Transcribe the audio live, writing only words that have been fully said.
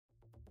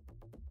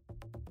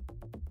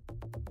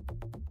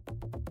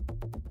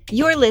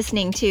You're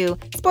listening to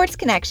Sports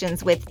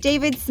Connections with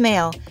David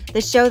Smale,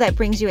 the show that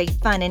brings you a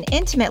fun and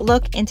intimate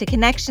look into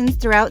connections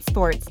throughout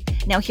sports.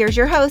 Now here's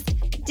your host,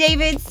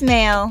 David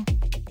Smale.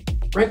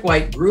 Frank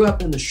White grew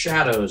up in the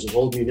shadows of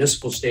Old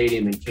Municipal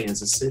Stadium in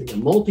Kansas City. A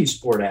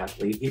multi-sport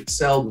athlete, he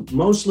excelled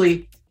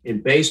mostly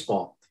in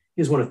baseball.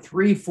 He was one of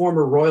 3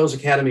 former Royals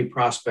Academy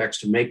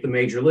prospects to make the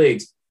major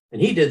leagues, and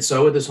he did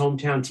so with his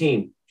hometown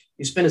team.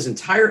 He spent his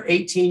entire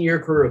 18-year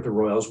career with the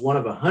Royals, one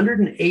of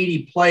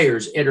 180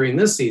 players entering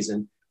this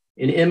season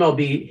in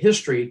MLB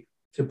history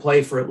to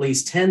play for at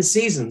least 10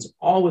 seasons,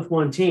 all with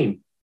one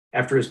team.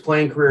 After his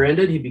playing career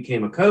ended, he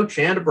became a coach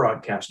and a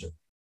broadcaster.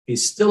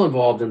 He's still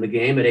involved in the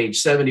game at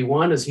age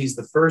 71 as he's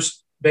the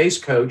first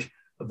base coach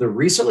of the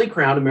recently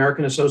crowned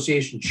American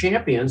Association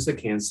champions, the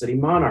Kansas City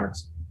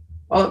Monarchs.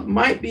 While it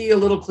might be a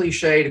little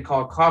cliche to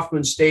call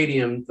Kauffman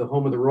Stadium the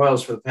home of the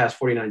Royals for the past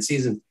 49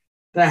 seasons,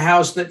 the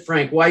house that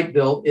Frank White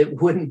built, it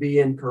wouldn't be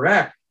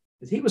incorrect,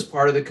 because he was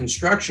part of the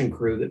construction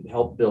crew that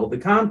helped build the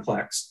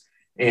complex.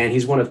 And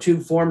he's one of 2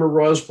 former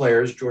Royals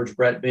players, George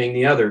Brett being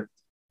the other,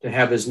 to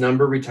have his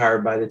number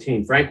retired by the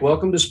team. Frank,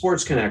 welcome to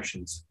Sports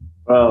Connections.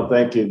 Well,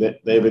 thank you,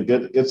 David.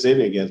 Good seeing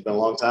you again. It's been a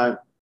long time.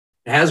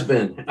 It has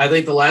been. I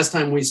think the last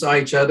time we saw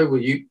each other,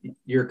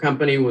 your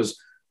company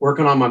was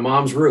working on my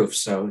mom's roof.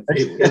 So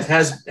it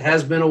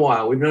has been a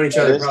while. We've known each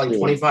other probably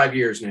 25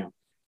 years now.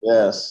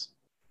 Yes.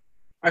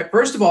 All right.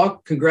 First of all,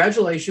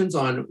 congratulations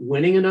on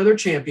winning another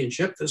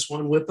championship, this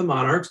one with the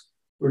Monarchs.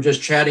 We were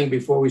just chatting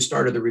before we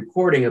started the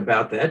recording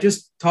about that.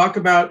 Just talk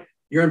about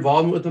your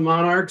involvement with the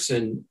Monarchs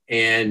and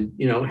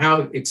you know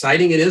how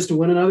exciting it is to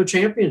win another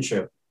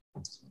championship.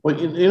 Well,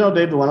 you know,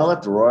 David, when I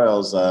left the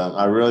Royals,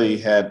 I really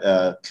had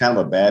kind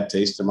of a bad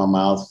taste in my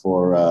mouth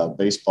for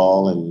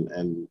baseball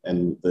and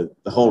the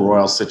whole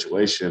Royals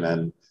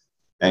situation.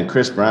 And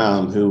Chris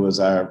Brown, who was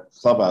our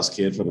clubhouse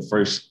kid for the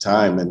first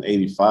time in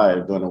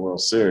 '85 during the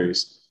World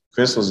Series,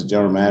 Chris was the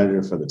general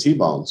manager for the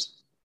T-Bones.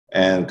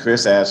 And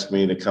Chris asked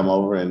me to come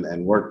over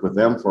and work with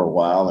them for a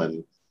while.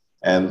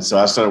 And so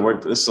I started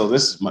working. So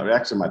this is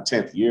actually my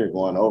 10th year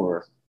going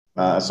over.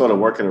 I started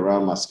working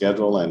around my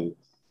schedule.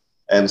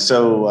 And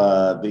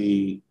so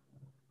the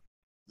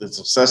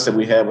success that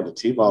we had with the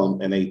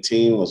T-Bone in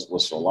 18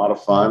 was a lot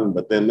of fun.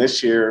 But then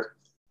this year,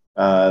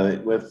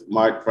 with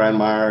Mark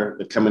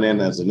Brandmeier coming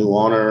in as a new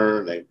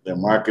owner, they're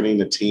marketing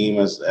the team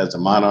as the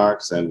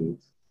Monarchs and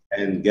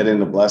getting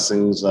the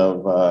blessings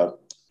of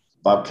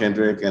Bob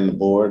Kendrick and the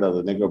board of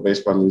the Negro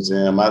Baseball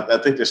Museum. I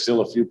think there's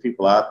still a few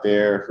people out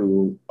there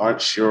who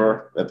aren't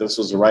sure that this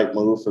was the right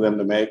move for them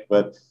to make.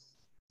 But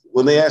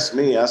when they asked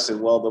me, I said,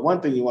 well, the one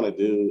thing you want to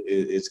do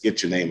is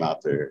get your name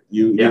out there.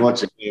 You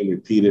want your name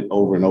repeated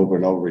over and over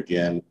and over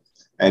again.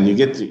 And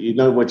you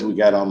know what we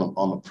got on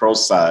the pro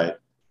side.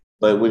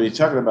 But when you're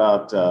talking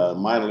about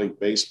minor league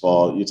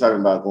baseball, you're talking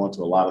about going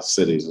to a lot of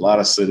cities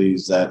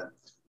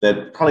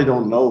that probably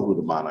don't know who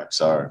the Monarchs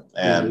are.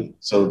 And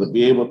so to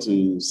be able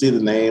to see the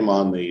name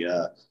on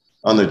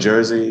the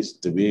jerseys,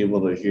 to be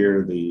able to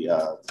hear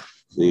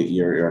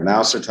your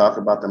announcer talk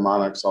about the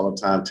Monarchs all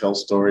the time, tell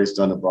stories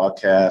during the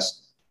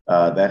broadcast,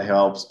 that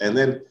helps. And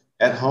then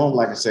at home,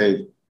 like I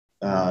say,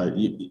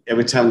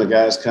 every time the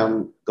guys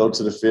go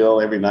to the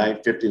field every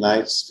night, 50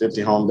 nights,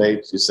 50 home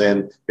dates, you're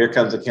saying, here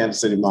comes the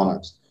Kansas City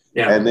Monarchs.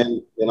 Yeah. And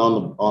then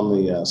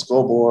on the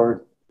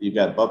scoreboard, you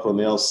got Buck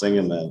O'Neil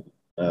singing the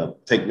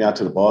Take Me Out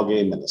to the Ball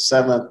Game in the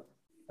 7th.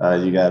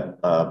 You got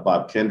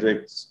Bob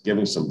Kendrick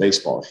giving some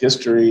baseball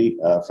history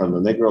from the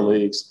Negro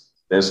Leagues.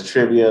 There's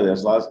trivia.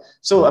 There's lots.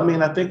 So, I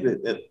mean, I think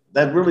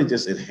that really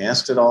just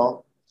enhanced it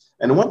all.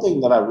 And the one thing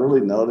that I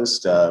really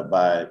noticed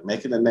by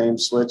making the name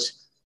switch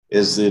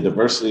is the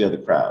diversity of the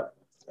crowd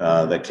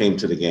that came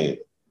to the game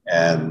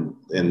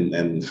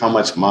and how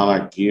much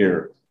Monarch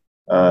gear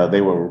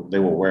they were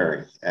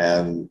wearing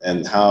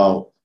and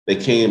how they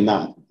came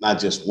not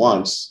just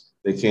once.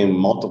 They came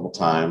multiple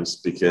times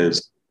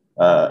because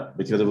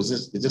it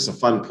was just a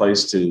fun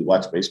place to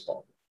watch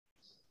baseball.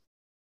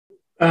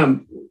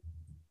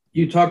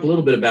 You talked a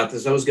little bit about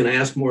this. I was going to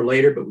ask more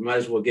later, but we might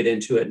as well get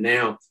into it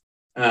now.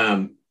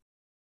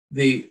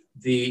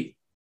 The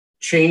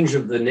change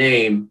of the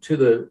name to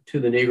the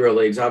Negro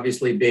Leagues,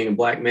 obviously being a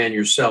Black man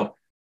yourself,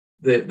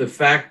 the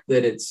fact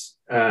that it's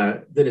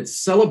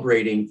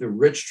celebrating the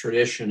rich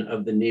tradition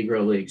of the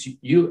Negro Leagues.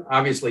 You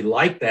obviously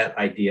like that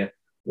idea.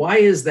 Why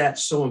is that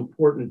so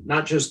important,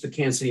 not just the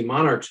Kansas City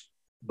Monarchs,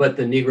 but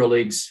the Negro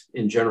Leagues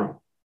in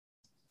general?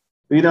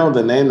 You know,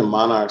 the name the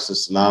Monarchs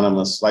is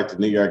synonymous, like the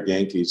New York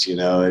Yankees. You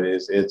know,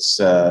 it's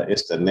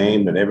the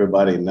name that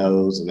everybody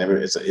knows, and it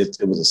was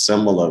a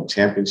symbol of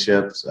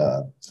championships.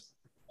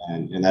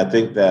 And I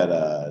think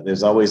that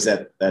there's always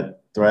that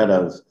threat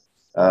of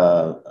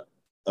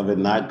it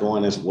not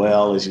going as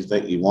well as you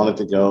think you want it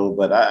to go.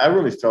 But I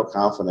really felt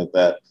confident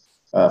that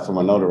from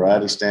a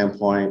notoriety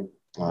standpoint,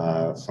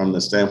 from the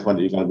standpoint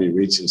that you're going to be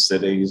reaching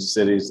cities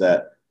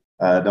that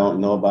don't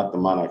know about the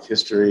Monarch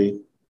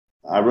history,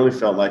 I really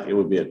felt like it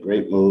would be a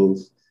great move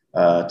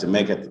to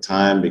make at the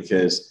time,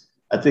 because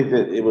I think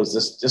that it was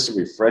just a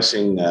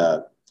refreshing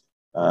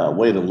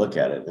way to look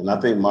at it. And I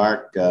think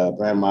Mark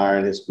Brandmeier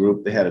and his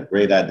group, they had a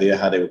great idea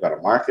how they were going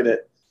to market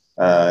it.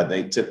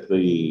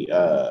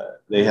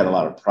 They had a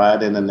lot of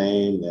pride in the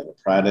name, they had a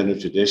pride in the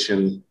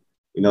tradition.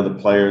 You know, the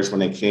players, when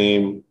they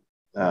came,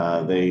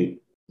 we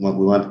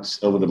went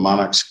over to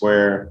Monarch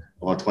Square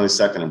on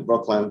 22nd in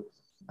Brooklyn.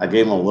 I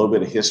gave them a little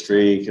bit of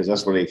history because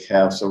that's where they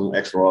have some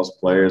ex-Royals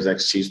players,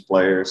 ex-Chiefs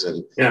players,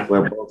 and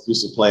where both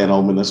used to play in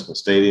Old Municipal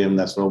Stadium.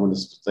 That's where Old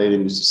Municipal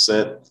Stadium used to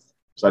sit.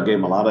 So I gave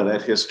them a lot of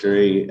that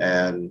history.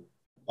 And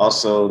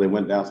also they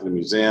went down to the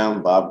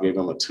museum. Bob gave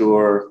them a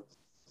tour.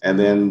 And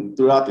then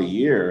throughout the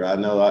year, I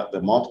know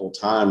that multiple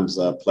times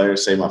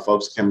players say, my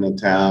folks are coming in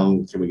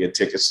town. Can we get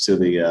tickets to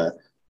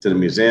the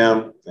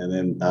museum? And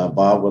then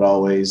Bob would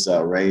always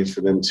arrange for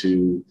them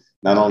to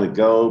not only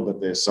go, but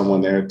there's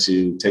someone there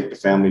to take the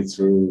family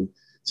through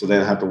so they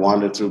don't have to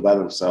wander through by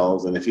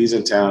themselves. And if he's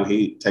in town,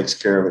 he takes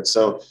care of it.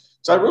 So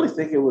I really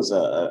think it was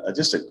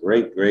just a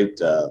great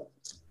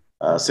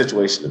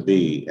situation to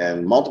be.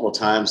 And multiple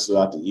times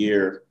throughout the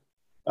year,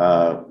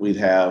 we'd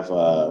have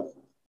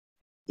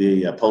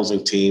the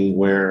opposing team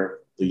wear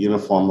the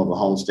uniform of the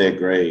Homestead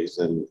Grays.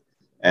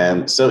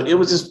 And so it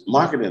was just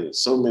marketed in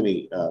so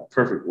many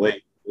perfect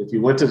ways. If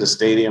you went to the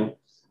stadium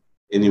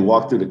and you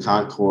walk through the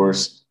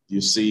concourse, you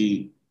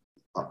see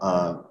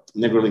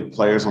Negro League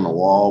players on the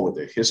wall with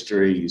their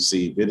history. You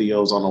see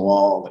videos on the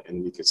wall,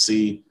 and you can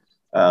see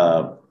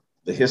the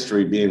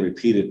history being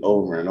repeated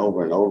over and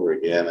over and over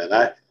again. And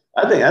I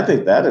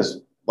think that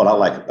is what I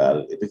like about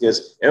it,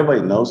 because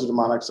everybody knows who the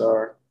Monarchs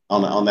are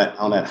on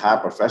that high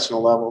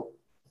professional level.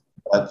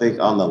 I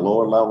think on the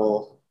lower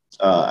level,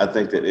 I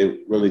think that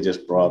it really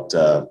just brought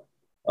a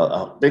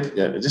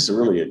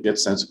really good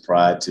sense of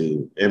pride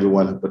to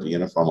everyone who put the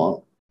uniform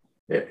on.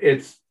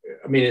 It's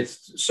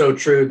so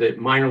true that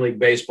minor league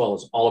baseball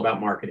is all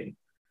about marketing.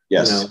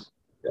 Yes. You know?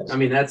 Yes. I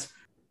mean, that's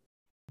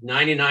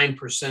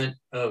 99%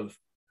 of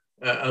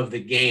the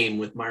game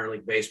with minor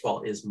league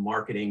baseball is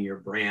marketing your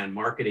brand,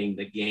 marketing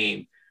the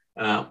game.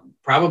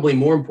 Probably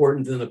more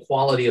important than the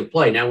quality of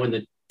play. Now, when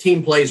the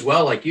team plays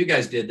well, like you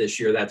guys did this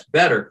year, that's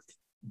better.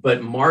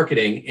 But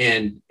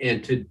marketing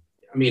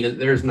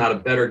there's not a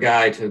better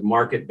guy to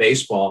market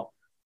baseball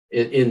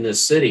in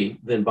this city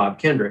than Bob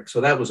Kendrick. So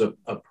that was a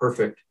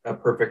perfect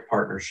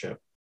partnership.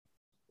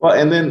 Well,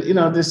 and then,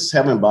 just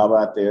having Bob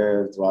out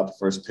there throughout the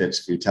first pitch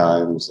a few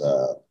times,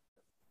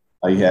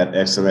 you had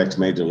XMX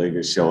major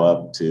leaguers show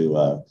up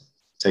to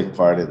take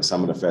part in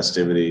some of the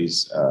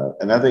festivities.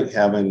 And I think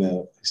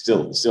having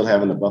still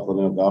having the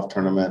Buffalo Golf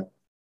Tournament,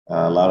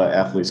 a lot of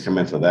athletes come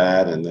in for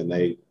that. And then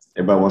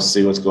everybody wants to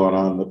see what's going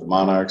on with the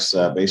Monarchs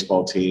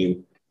baseball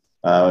team.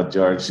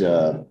 George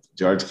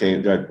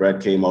Brett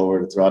came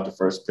over throughout the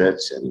first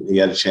pitch, and he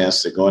had a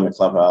chance to go in the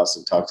clubhouse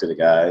and talk to the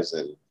guys.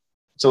 And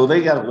so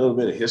they got a little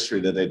bit of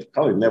history that they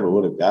probably never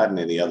would have gotten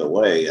any other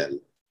way. And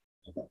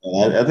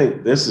I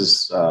think this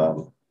is,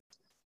 how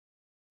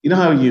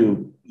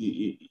you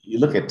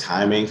look at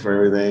timing for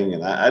everything.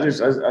 And I just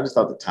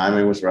thought the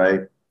timing was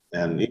right.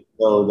 And even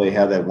though they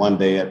have that one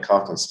day at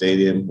Kauffman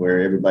Stadium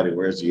where everybody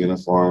wears the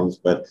uniforms,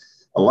 but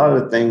a lot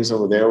of the things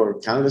over there were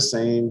kind of the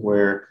same,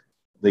 where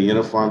the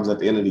uniforms at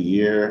the end of the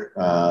year,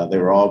 they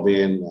were all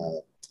being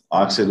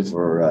auctioned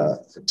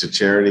to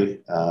charity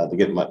to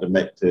get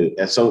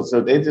so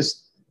they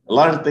just, a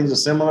lot of things are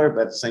similar,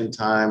 but at the same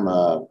time,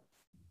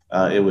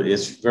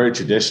 it's very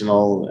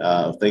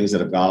traditional things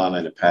that have gone on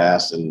in the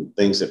past and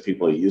things that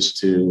people are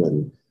used to,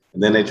 and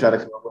then they try to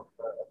come up with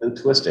a new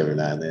twist every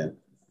now and then.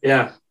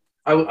 Yeah,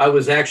 I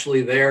was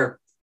actually there,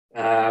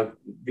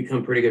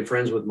 become pretty good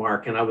friends with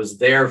Mark, and I was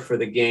there for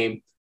the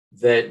game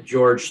that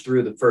George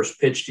threw the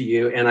first pitch to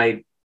you,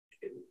 and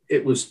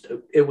it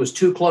was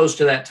too close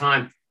to that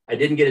time. I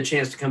didn't get a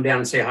chance to come down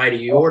and say hi to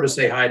you or to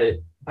say hi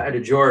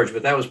to George,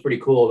 but that was pretty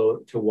cool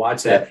to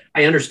watch that. Yeah.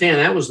 I understand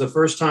that was the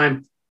first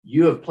time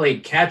you have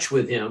played catch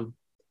with him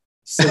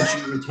since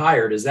you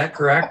retired. Is that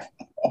correct?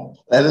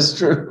 That is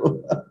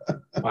true.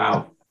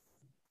 Wow.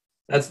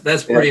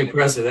 That's pretty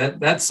impressive.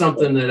 That's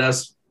something that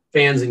us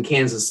fans in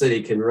Kansas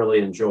City can really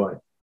enjoy.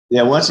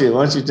 Yeah, once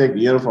you take the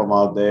uniform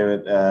off,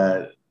 David,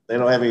 they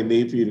don't have any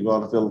need for you to go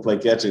on the field and play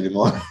catch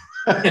anymore.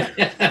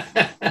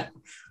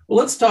 Well,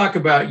 let's talk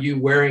about you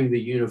wearing the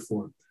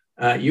uniform.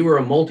 You were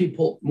a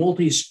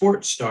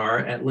multi-sport star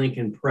at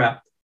Lincoln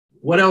Prep.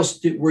 What else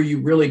were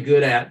you really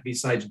good at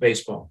besides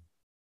baseball?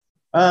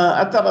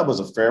 I thought I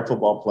was a fair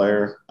football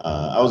player.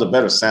 I was a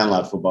better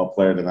Sandlot football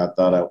player than I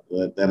thought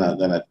than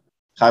a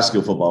high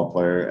school football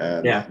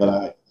player.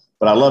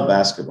 But I love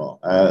basketball.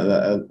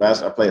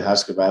 I played high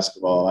school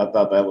basketball. I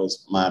thought that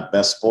was my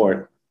best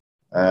sport.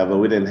 But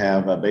we didn't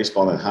have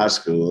baseball in high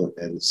school,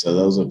 and so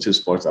those are two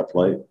sports I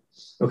played.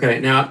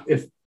 Okay, now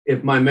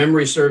if my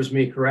memory serves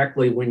me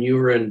correctly, when you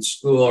were in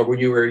school or when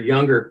you were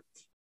younger,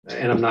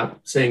 and I'm not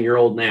saying you're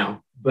old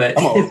now, but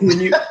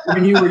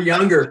when you were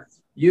younger,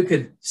 you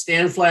could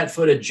stand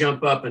flat-footed,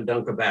 jump up, and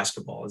dunk a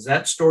basketball. Is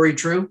that story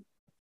true?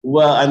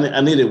 Well,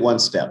 I needed one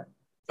step.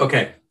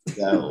 Okay.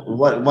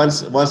 One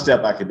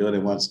step I could do it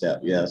in one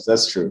step. Yes,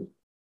 that's true.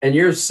 And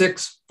you're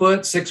 6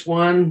 foot,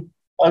 6'1"?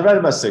 I was right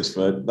about 6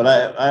 foot, but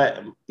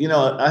I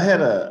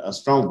had a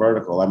strong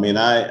vertical. I mean,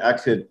 I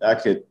could,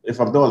 if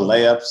I'm doing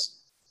layups,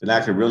 then I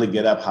could really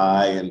get up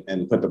high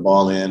and put the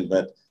ball in.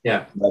 But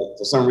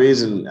for some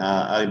reason,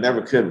 I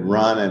never could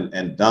run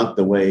and dunk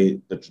the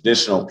way the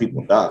traditional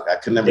people dunk. I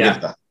could never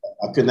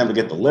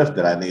get the lift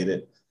that I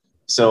needed.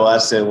 So I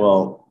said,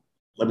 well,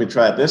 let me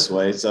try it this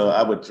way. So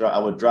I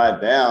would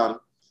drive down.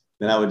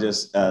 Then I would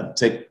just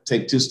take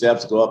 2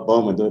 steps, go up,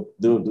 boom, and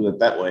do it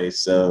that way.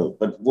 So,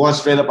 but going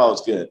straight up, I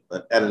was good.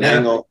 But at an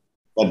angle,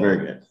 not very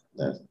good.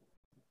 Yeah.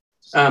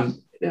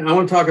 I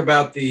want to talk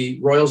about the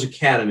Royals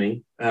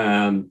Academy.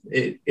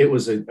 It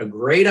was a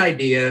great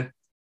idea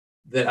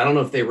that I don't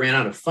know if they ran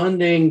out of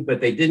funding,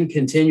 but they didn't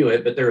continue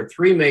it. But there are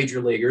 3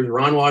 major leaguers,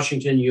 Ron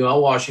Washington,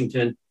 UL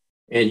Washington,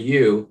 and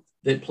you,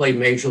 that played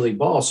Major League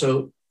Ball.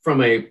 So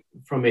from a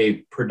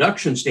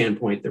production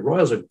standpoint, the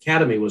Royals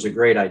Academy was a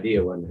great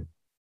idea, wasn't it?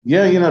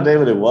 Yeah,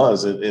 David, it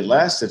was. It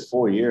lasted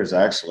 4 years,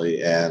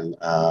 actually. And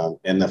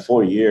in the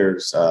 4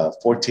 years,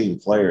 14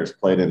 players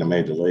played in the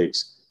major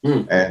leagues.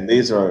 And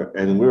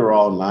we were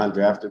all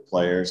non-drafted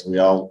players. We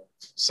all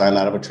signed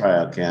out of a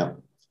tryout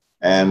camp.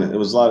 And it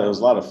was a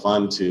lot of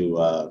fun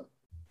to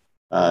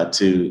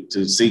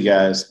see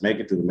guys make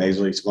it to the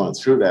major leagues going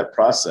through that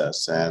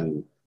process.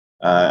 And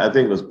I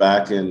think it was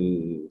back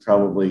in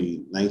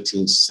probably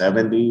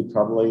 1970,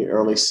 probably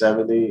early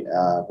 70,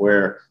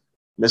 where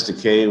Mr.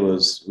 K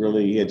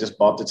he had just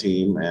bought the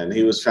team and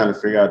he was trying to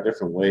figure out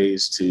different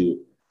ways to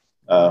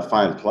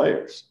find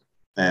players.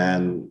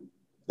 And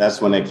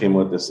that's when they came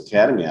with this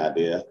academy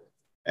idea.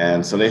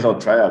 And so they held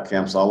tryout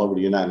camps all over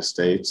the United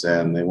States,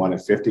 and they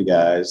wanted 50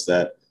 guys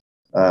that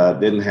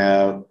didn't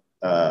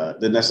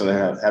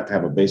necessarily have to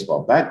have a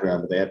baseball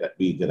background, but they had to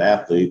be good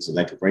athletes, and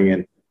they could bring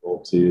in people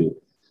to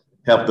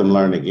help them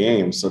learn the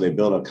game. So they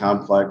built a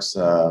complex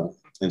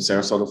in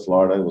Sarasota,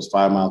 Florida. It was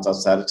 5 miles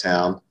outside of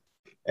town.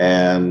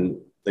 And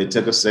they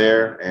took us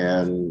there,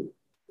 and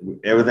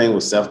everything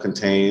was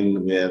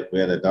self-contained. We had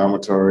a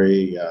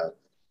dormitory,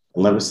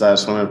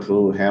 Olympic-sized swimming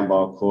pool,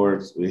 handball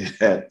courts. We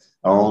had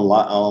our own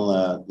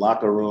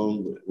locker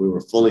room. We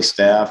were fully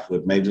staffed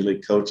with major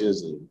league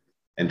coaches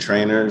and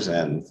trainers,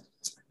 and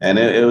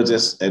it was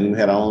just, and we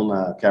had our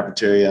own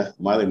cafeteria.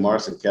 Miley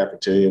Morrison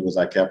cafeteria was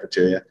our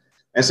cafeteria,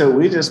 and so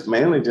we just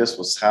mainly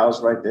was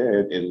housed right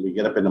there. And we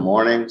get up in the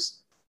mornings.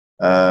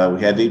 We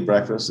had to eat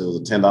breakfast. It was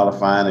a $10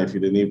 fine if you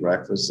didn't eat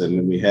breakfast. And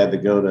then we had to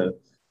go to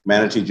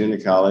Manatee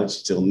Junior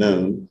College till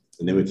noon.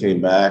 And then we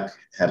came back,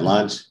 had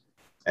lunch,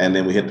 and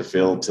then we hit the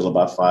field till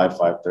about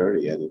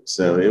 5:30. And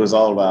so it was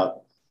all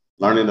about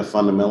learning the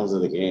fundamentals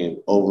of the game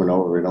over and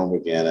over and over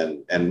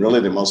again. And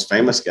really the most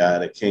famous guy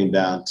that came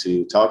down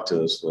to talk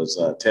to us was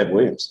Ted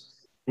Williams.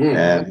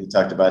 And he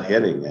talked about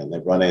hitting. And they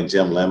brought in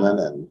Jim Lemon,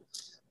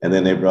 and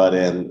then they brought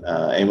in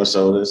Amos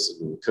Otis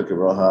and Cookie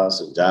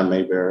Rojas and John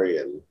Mayberry.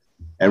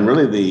 And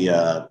really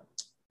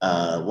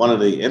one of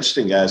the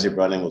interesting guys they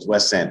brought in was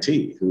Wes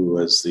Santee, who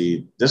was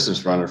the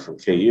distance runner from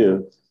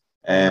KU.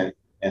 And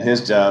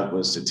his job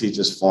was to teach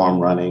us form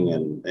running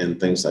and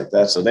things like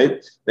that. So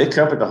they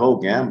covered the whole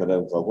gambit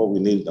of what we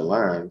needed to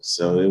learn.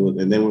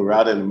 And then we were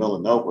out in the middle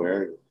of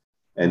nowhere,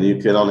 and you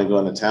could only go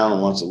into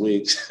town once a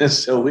week.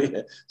 so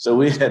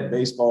we had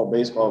baseball.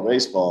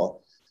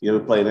 We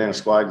played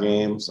inter-squad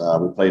games.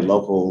 We played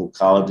local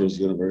colleges,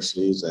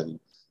 universities, and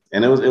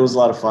it was a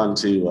lot of fun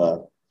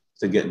to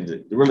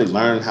really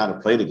learn how to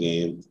play the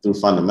game through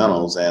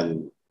fundamentals,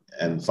 and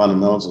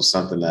fundamentals was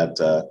something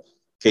that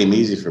came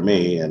easy for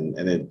me, and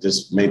it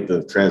just made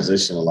the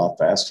transition a lot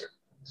faster.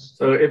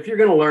 So if you're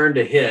going to learn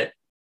to hit,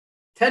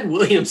 Ted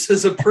Williams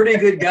is a pretty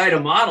good guy to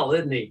model,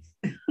 isn't he?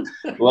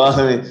 Well,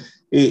 I mean,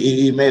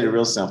 he made it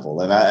real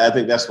simple, and I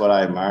think that's what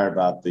I admire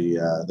about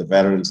the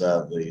veterans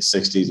of the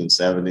 60s and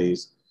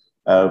 70s.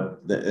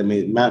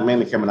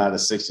 Mainly coming out of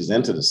the 60s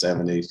into the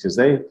 70s, because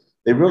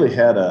they really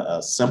had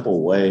a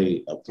simple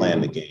way of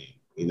playing the game.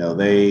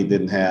 They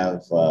didn't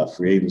have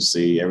free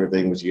agency.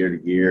 Everything was year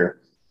to year.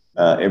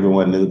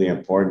 Everyone knew the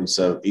importance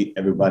of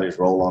everybody's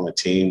role on the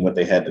team, what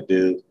they had to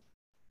do.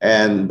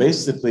 And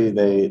basically,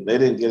 they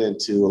didn't get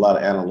into a lot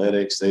of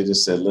analytics. They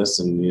just said,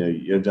 listen,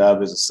 your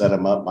job is to set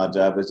them up. My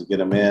job is to get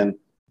them in.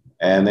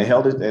 And they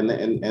held it,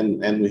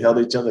 and we held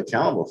each other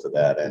accountable for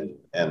that.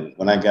 And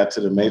when I got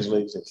to the major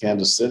leagues in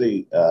Kansas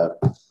City, the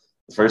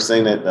first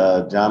thing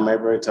that John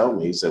Mayberry told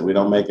me, he said, we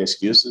don't make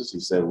excuses. He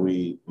said,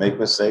 we make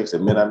mistakes,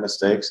 admit our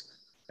mistakes,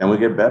 and we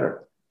get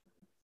better.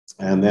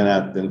 And then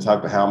I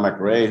talked to Hal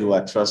McRae, who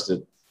I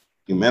trusted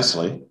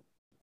immensely,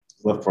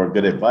 for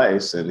good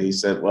advice. And he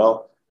said,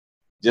 well,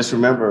 just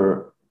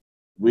remember,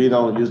 we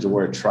don't use the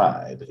word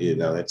tried.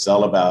 It's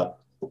all about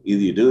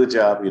either you do the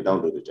job or you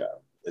don't do the job.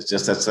 It's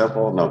just that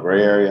simple, no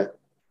gray area.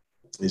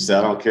 He said,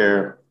 I don't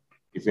care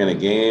if you're in a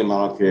game.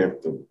 I don't care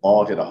if the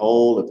ball hit a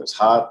hole, if it's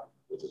hot,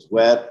 if it's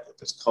wet,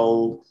 if it's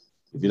cold.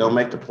 If you don't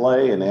make the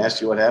play and they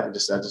ask you what happened,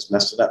 just say, I just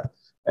messed it up.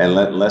 And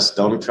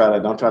don't try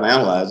to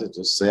analyze it.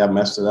 Just say I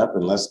messed it up,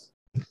 and let's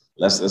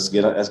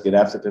get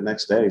after it the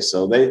next day.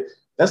 So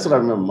that's what I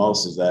remember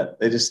most, is that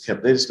they just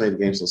made the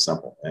game so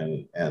simple,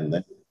 and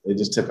they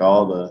just took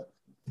all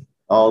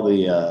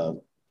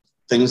the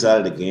things out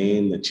of the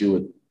game that you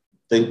would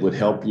think would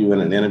help you in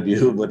an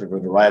interview with the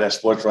writer,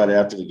 sports writer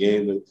after the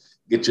game to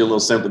get you a little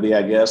sympathy,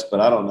 I guess. But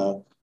I don't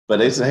know. But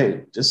they say,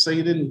 hey, just say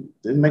you didn't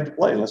make the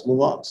play. Let's move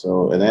on.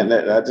 So, and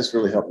that just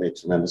really helped me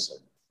tremendously.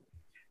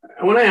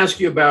 I want to ask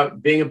you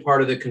about being a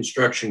part of the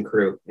construction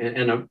crew.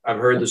 And I've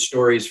heard the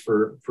stories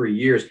for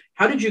years.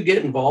 How did you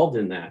get involved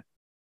in that?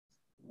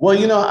 Well,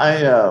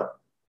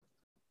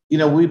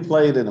 we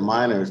played in the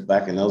minors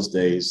back in those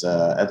days.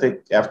 I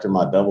think after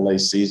my AA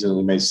season,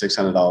 we made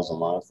 $600 a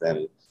month.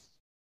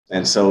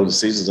 And so the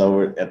season's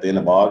over at the end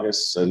of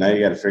August. So now you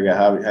got to figure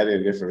out how do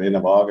you get from the end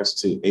of August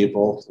to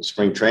April, to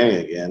spring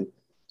training again.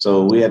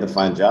 So we had to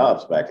find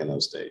jobs back in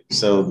those days.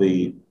 So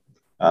the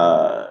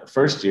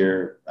first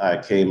year I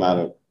came out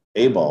of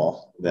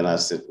A-ball, then I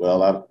said,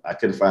 well, I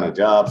couldn't find a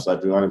job. So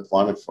I drew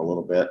unemployment for a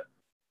little bit.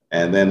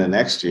 And then the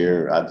next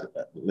year,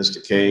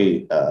 Mr.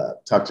 K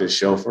talked to his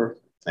chauffeur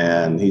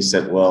and he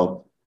said,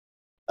 well,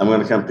 I'm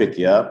going to come pick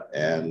you up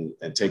and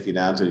take you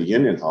down to the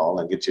union hall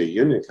and get you a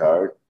union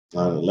card,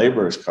 a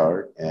laborer's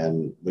card,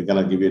 and we're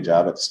going to give you a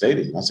job at the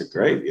stadium. I said,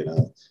 great,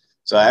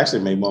 So I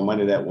actually made more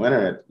money that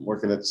winter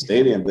working at the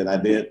stadium than I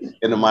did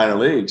in the minor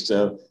leagues.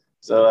 But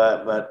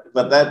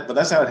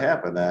that's how it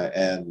happened.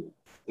 And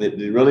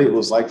it really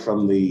was like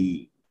from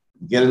the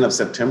beginning of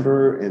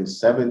September in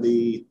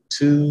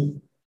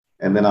 72.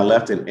 And then I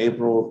left in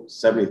April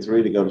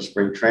 73 to go to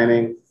spring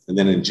training. And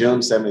then in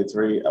June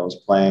 73, I was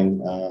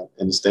playing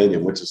in the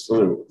stadium, which is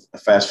really a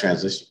fast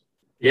transition.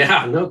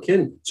 Yeah, no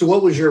kidding. So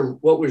what was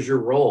your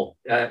role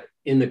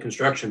in the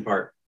construction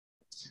part?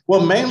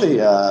 Well,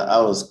 mainly I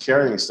was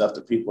carrying stuff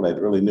to people that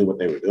really knew what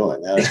they were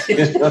doing. I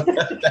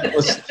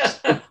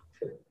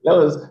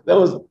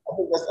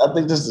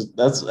think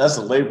that's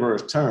a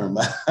laborer's term,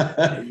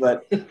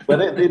 but they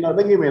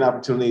gave me an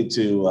opportunity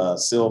to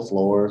seal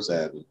floors,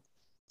 and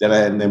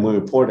then we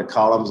poured the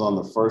columns on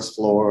the first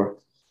floor.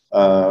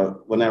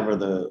 Whenever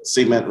the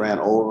cement ran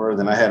over,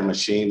 then I had a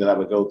machine that I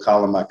would go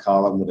column by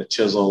column with a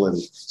chisel and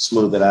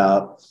smooth it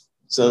out.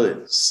 So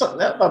I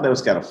thought that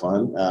was kind of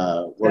fun,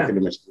 working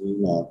the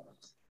machine.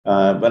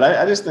 But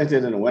I just think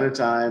that in the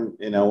wintertime,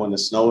 when the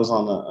snow is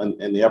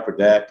in the upper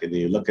deck and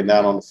you're looking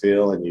down on the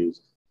field and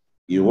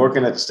you're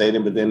working at the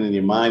stadium, but then in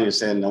your mind, you're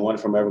saying, I wonder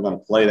if I'm ever going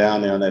to play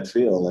down there on that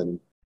field.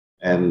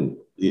 And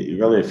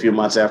really a few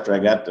months after I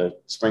got to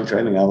spring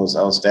training, I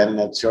was standing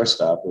at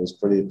shortstop. It was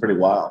pretty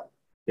wild.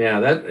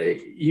 Yeah, that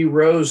you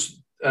rose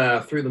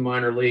through the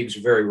minor leagues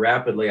very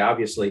rapidly,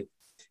 obviously.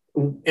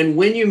 And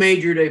when you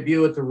made your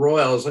debut at the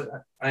Royals,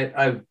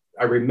 I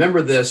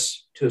remember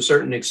this to a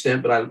certain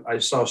extent, but I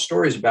saw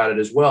stories about it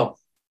as well.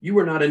 You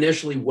were not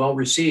initially well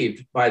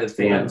received by the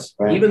fans,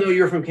 right, even though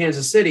you're from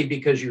Kansas City,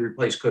 because you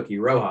replaced Cookie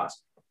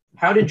Rojas.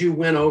 How did you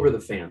win over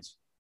the fans?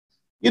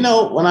 When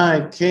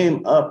I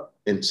came up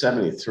in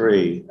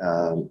 73,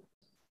 I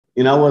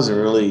wasn't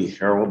really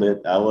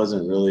heralded. I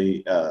wasn't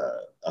really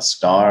a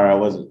star. I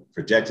wasn't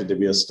projected to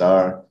be a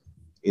star.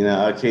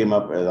 I came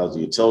up as I was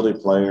a utility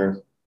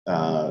player,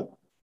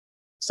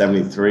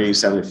 73,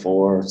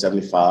 74,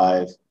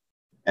 75.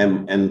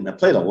 And I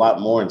played a lot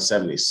more in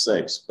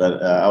 76,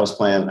 but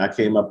I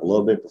came up a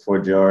little bit before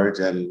George.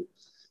 And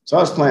so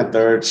I was playing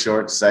third,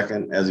 short,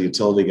 second as a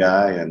utility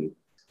guy. And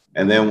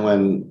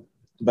then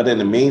but in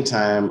the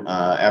meantime,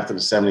 after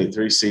the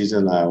 73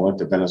 season, I went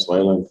to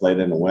Venezuela and played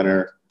in the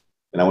winter.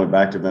 And I went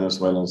back to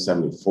Venezuela in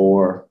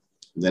 74.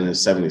 Then in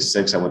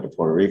 76, I went to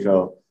Puerto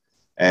Rico.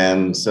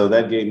 And so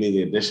that gave me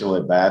the additional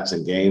at-bats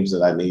and games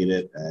that I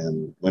needed.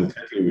 And when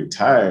Cookie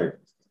retired,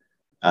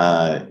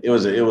 it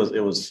was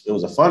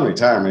a fun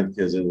retirement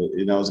because it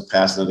was a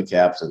passing of the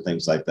caps and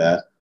things like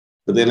that.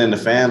 But then in the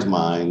fans'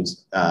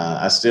 minds,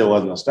 I still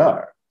wasn't a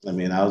star. I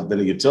mean, I was been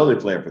a utility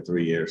player for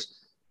 3 years,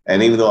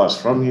 and even though I was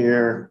from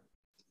here,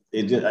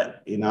 they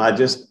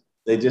just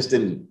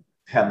didn't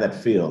have that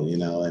feel,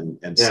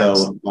 And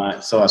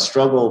so I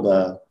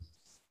struggled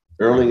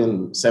early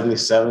in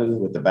 77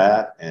 with the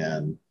bat,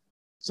 and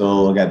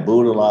so I got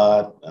booed a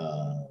lot.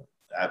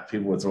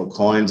 People would throw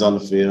coins on the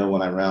field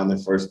when I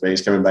rounded first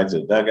base, coming back to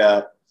the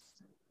dugout.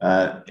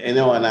 And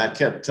I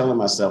kept telling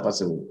myself, I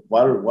said,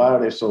 why are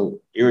they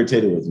so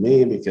irritated with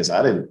me? Because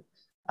they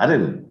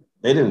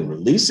didn't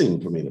release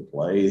him for me to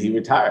play. He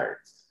retired.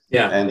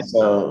 Yeah. And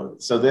so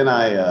then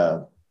I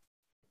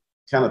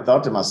kind of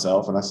thought to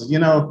myself, and I said,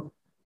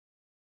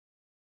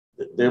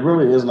 there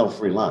really is no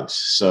free lunch.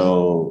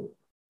 So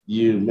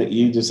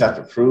you just have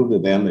to prove to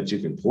them that you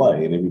can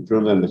play. And if you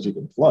prove them that you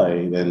can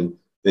play,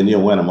 then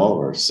you'll win them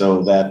over.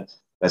 So that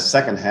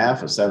second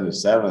half of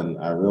 77,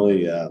 I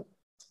really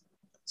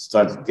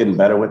started getting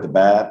better with the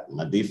bat.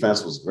 My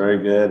defense was very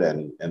good.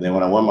 And then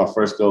when I won my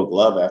first Gold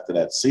Glove after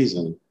that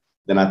season,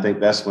 then I think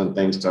that's when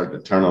things started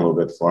to turn a little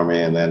bit for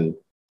me. And then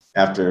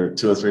after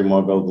 2 or 3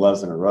 more Gold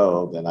Gloves in a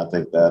row, then I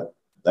think that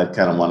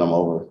kind of won them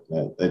over.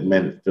 It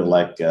made it feel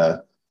like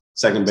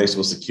second base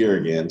was secure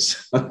again.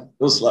 So it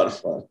was a lot of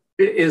fun.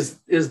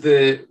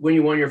 When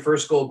you won your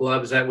first Gold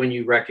Glove, is that when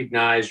you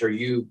recognized or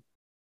you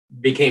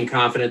became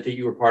confident that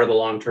you were part of the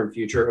long-term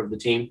future of the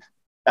team?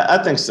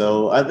 I think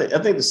so. I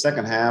think the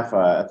second half,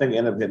 I think I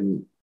ended up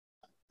hitting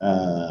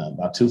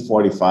about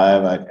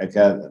 245.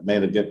 I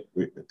made a good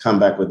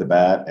comeback with the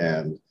bat,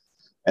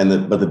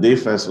 but the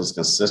defense was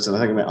consistent. I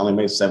think I only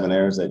made 7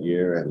 errors that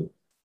year,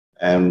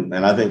 and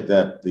I think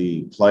that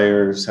the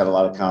players had a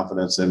lot of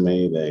confidence in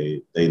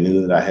me. They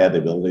knew that I had the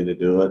ability to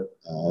do it.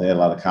 They had a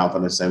lot of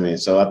confidence in me.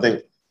 So I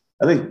think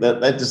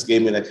that just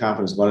gave me that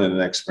confidence going into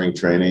the next spring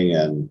training,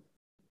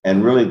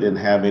 and really didn't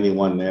have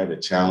anyone there to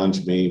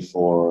challenge me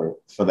for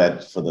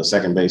the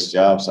second base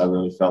job. So I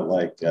really felt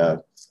like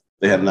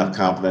they had enough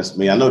confidence in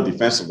me. I know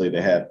defensively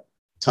they had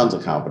tons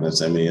of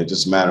confidence in me. It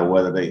just mattered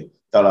whether they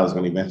thought I was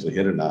going to eventually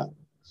hit or not.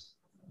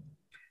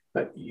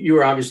 You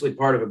were obviously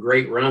part of a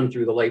great run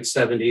through the late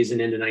 70s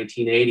and into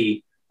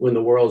 1980 when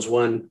the Royals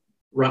won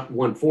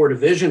 4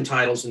 division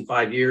titles in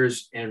 5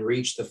 years and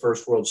reached the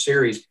first World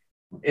Series.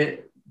 And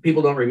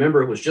people don't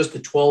remember it was just the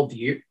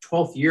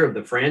 12th year of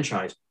the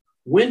franchise.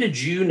 When did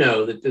you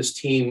know that this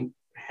team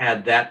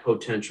had that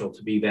potential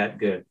to be that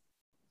good?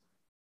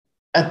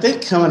 I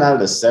think coming out of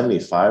the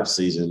 75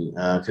 season,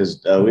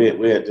 because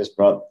we had just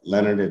brought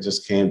Leonard, that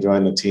just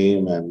joined the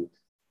team, and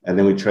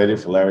then we traded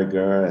for Larry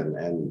Gurr,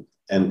 and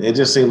it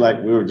just seemed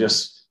like we were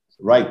just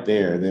right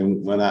there.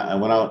 Then when I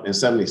went out in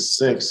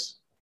 76,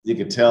 you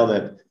could tell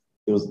that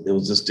it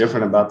was just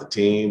different about the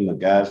team. The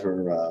guys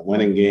were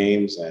winning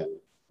games,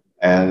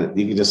 and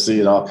you could just see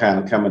it all kind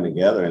of coming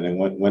together. And then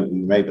when we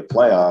made the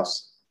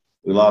playoffs,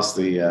 we lost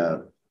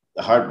the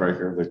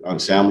heartbreaker on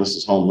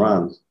Chambliss's home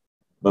run.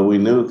 But we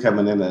knew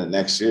coming into the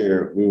next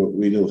year,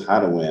 we knew how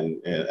to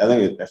win. And I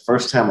think the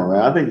first time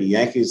around, I think the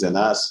Yankees and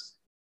us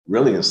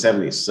really in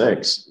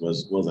 76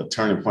 was a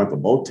turning point for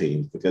both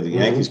teams, because the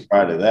Yankees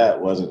prior to that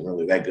wasn't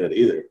really that good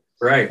either.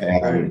 Right.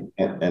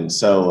 And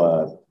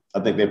so I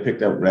think they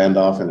picked up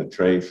Randolph in a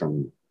trade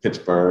from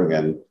Pittsburgh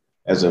and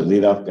as a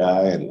leadoff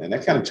guy, and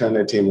that kind of turned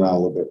their team around a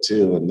little bit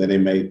too. And then they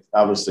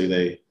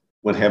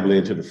went heavily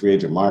into the free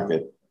agent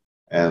market,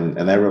 and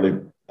that really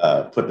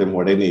put them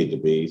where they needed to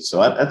be. So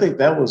I think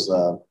that was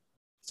a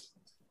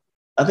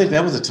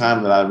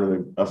time that I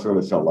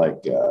really felt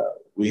like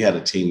we had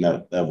a team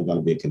that were going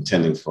to be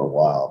contending for a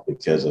while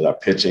because of our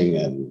pitching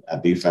and our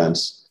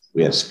defense.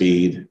 We had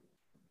speed,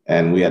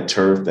 and we had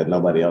turf that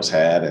nobody else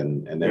had,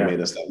 and they made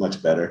us that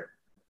much better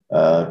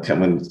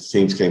when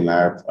teams came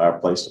to our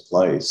place to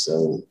play.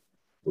 So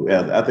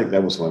I think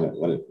that was when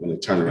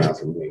it turned around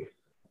for me.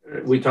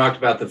 We talked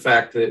about the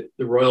fact that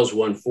the Royals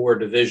won 4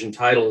 division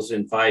titles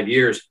in 5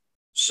 years.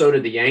 So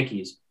did the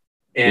Yankees.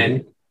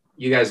 And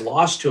you guys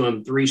lost to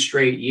them 3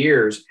 straight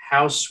years.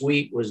 How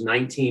sweet was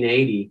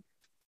 1980?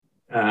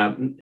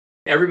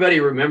 Everybody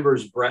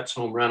remembers Brett's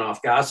home run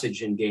off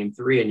Gossage in Game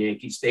 3 in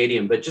Yankee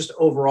Stadium, but just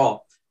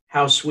overall,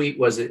 how sweet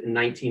was it in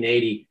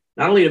 1980,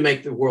 not only to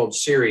make the World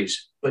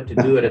Series, but to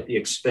do it at the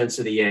expense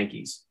of the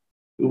Yankees?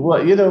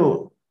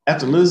 Well,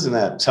 after losing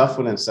that tough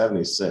one in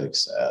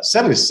 76,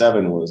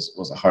 77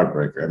 was a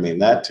heartbreaker. I mean,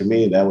 to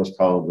me, that was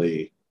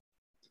probably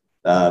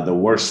the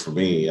worst for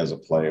me as a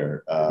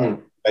player.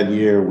 That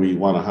year, we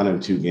won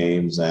 102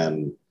 games,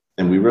 and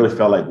we really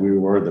felt like we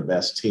were the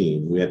best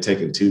team. We had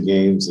taken 2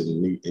 games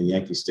in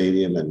Yankee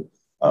Stadium, and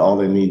all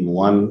they needed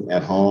 1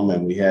 at home,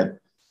 and we had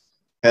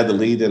the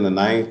lead in the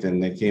 9th,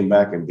 and they came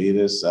back and beat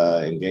us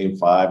in Game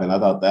 5. And I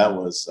thought that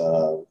was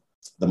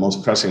the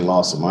most crushing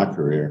loss of my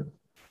career,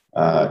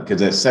 because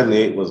that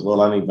 78 was a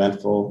little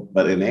uneventful,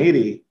 but in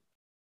 80.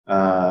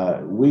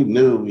 We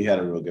knew we had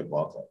a real good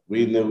ball club.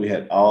 We knew we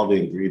had all the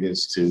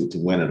ingredients to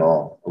win it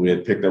all. We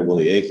had picked up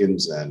Willie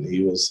Aikens, and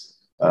he was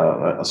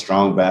a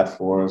strong bat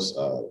for us.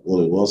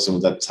 Willie Wilson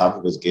was at the top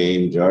of his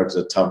game. George was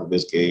at the top of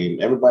his game.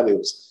 Everybody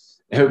was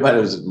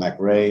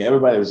McRae.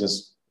 Everybody was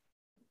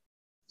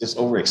just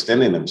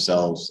overextending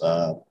themselves.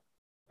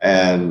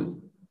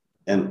 And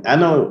I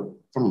know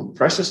from a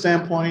pressure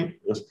standpoint,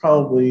 it was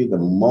probably the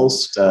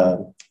most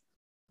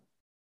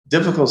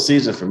difficult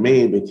season for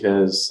me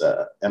because,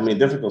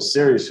 difficult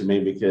series for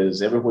me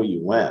because everywhere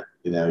you went,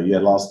 you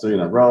had lost 3 in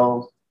a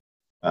row.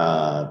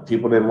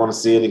 People didn't want to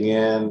see it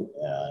again.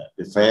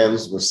 The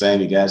fans were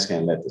saying, you guys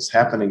can't let this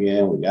happen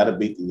again. We got to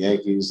beat the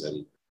Yankees.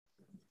 And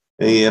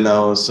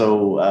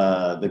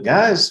so the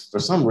guys, for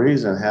some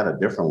reason, had a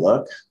different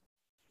look.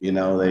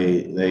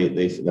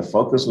 The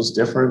focus was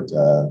different.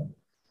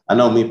 I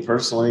know me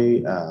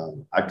personally,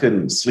 I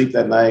couldn't sleep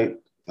that night.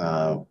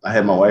 I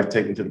had my wife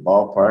take me to the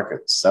ballpark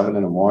at 7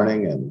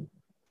 a.m.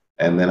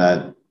 and then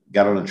I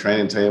got on the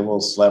training table,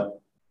 slept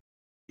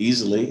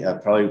easily,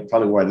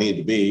 probably where I needed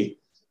to be,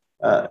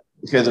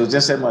 because there was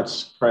just that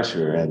much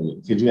pressure.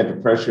 And because you had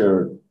the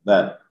pressure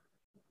that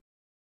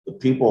the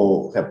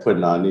people have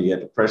put on you, you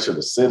had the pressure of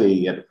the city,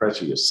 you had the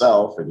pressure of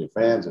yourself and your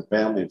fans and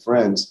family and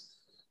friends.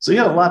 So you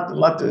had a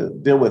lot to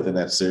deal with in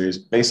that series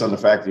based on the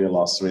fact that you had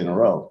lost 3 in a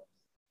row.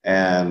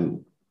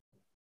 And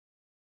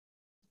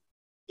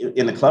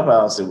in the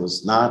clubhouse, it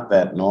was not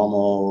that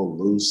normal,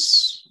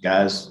 loose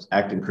guys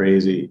acting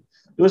crazy.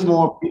 It was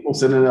more people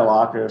sitting in their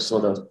locker,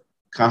 sort of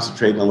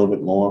concentrating a little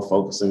bit more,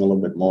 focusing a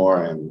little bit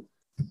more. And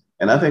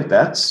I think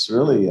that's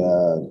really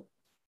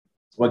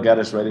what got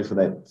us ready for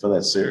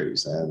that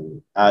series.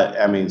 And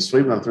I mean,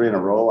 sweeping on 3 in a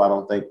row, I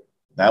don't think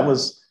that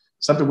was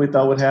something we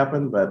thought would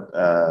happen. But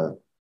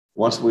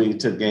once we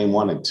took game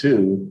 1 and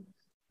 2,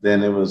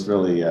 then it was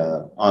really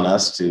on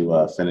us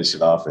to finish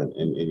it off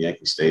in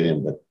Yankee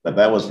Stadium. But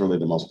that was really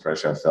the most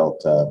pressure I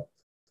felt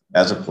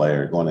as a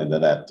player going into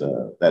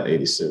that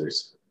 80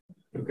 series.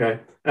 Okay.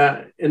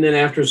 And then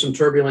after some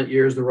turbulent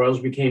years, the Royals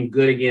became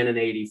good again in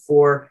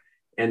 84.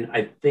 And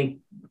I think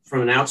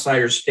from an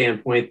outsider's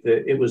standpoint,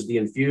 it was the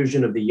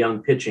infusion of the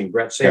young pitching,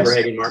 Bret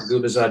Saberhagen, Mark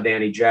Gubicza,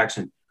 Danny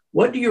Jackson.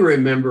 What do you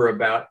remember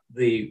about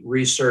the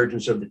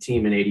resurgence of the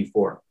team in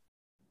 84?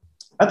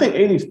 I think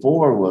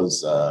 84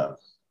 was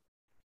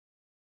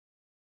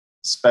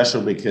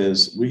special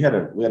because we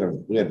had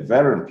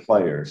veteran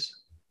players,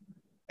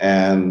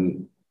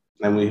 and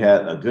we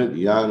had a good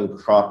young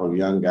crop of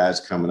young guys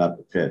coming up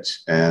to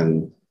pitch.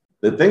 And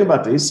the thing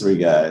about these three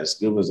guys,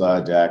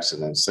 Gubicza,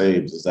 Jackson, and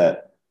Sabes, is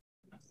that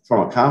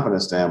from a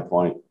confidence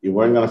standpoint, you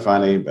weren't going to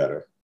find any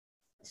better.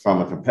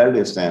 From a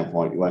competitive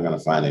standpoint, you weren't going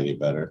to find any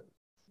better.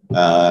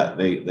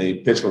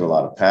 They pitch with a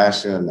lot of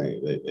passion.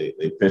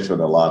 They pitch with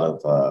a lot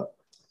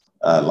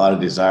of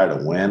desire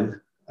to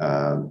win,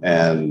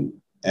 and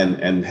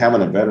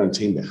having a veteran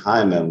team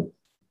behind them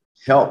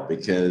helped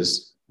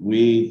because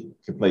we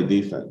could play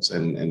defense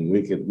and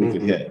we could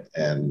hit,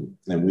 and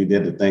we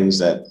did the things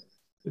that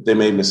if they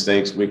made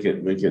mistakes, we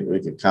could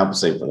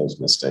compensate for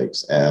those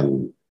mistakes.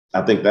 And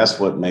I think that's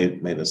what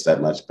made us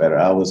that much better.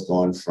 I was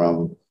going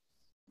from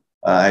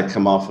I had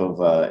come off of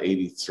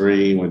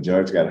 83 when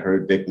George got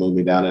hurt. Dick moved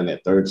me down in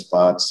that third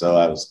spot, so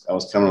I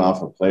was coming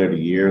off of Player of the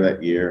Year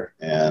that year,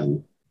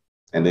 and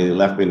they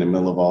left me in the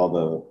middle of all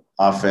the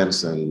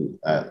offense, and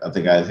I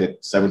think I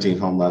hit 17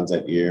 home runs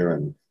that year,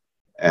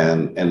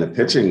 and the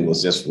pitching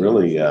was just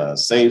really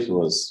safe.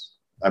 Was,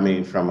 I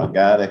mean, from a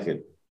guy that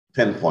could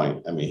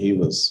pinpoint. I mean, he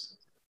was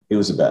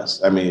the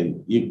best. I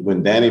mean,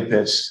 when Danny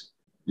pitched,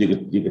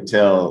 you could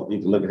tell, you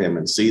could look at him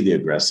and see the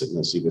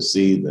aggressiveness. You could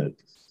see the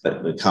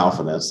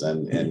confidence,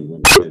 and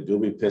when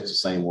Doobie pitched the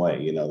same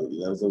way,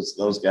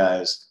 those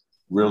guys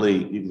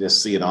really, you can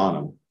just see it on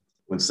them.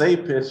 When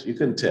Save pitched, you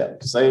couldn't tell.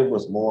 Save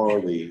was more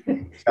the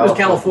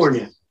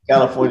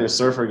California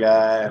surfer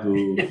guy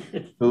who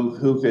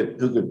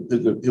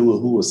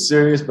was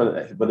serious,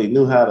 but he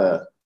knew how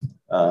to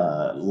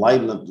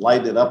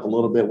lighten it up a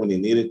little bit when he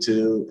needed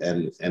to,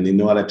 and he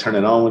knew how to turn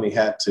it on when he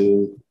had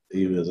to.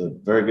 He was a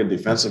very good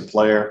defensive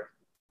player,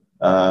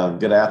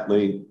 good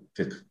athlete,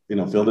 could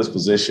fill this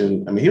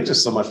position. I mean, he was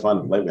just so much fun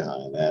to play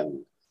behind,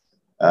 and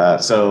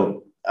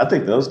so I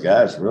think those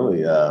guys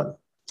really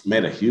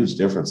made a huge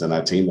difference in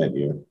our team that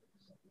year.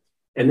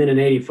 And then in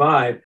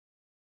 85,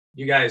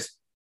 you guys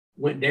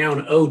went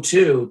down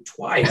 0-2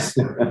 twice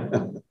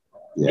in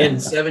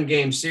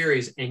 7-game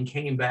series and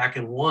came back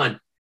and won.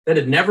 That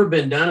had never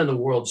been done in the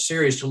World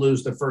Series, to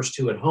lose the first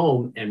 2 at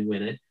home and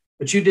win it.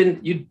 But you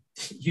didn't. You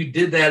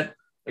did that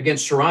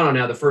against Toronto.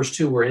 Now the first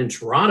 2 were in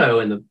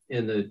Toronto in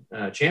the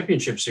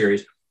championship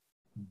series,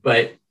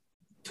 but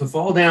to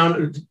fall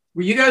down,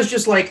 were you guys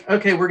just like,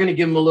 okay, we're going to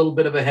give them a little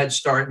bit of a head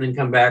start and then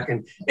come back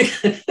and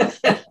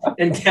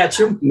and catch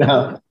them?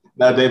 No,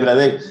 David.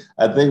 I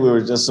think we were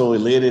just so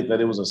elated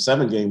that it was a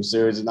 7-game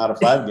series and not a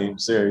 5-game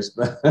series.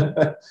 But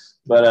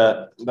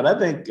I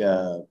think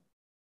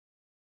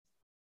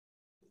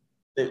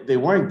they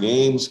weren't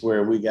games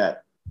where we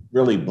got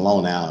really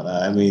blown out.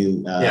 I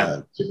mean,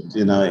 I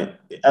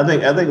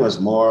think it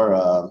was more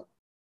of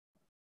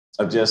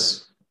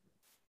just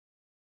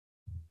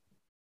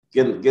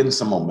getting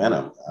some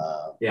momentum.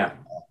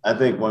 I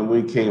think when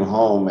we came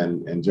home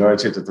and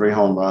George hit the 3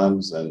 home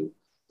runs, and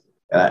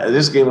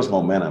this gave us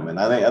momentum. And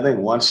I think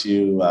once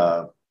you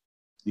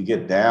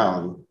get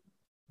down,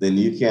 then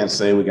you can't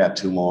say we got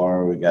 2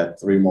 more, we got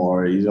 3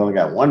 more. You only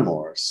got 1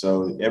 more.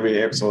 So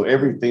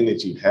everything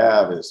that you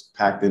have is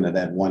packed into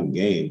that one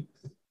game.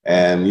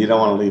 And you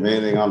don't want to leave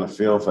anything on the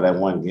field for that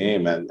one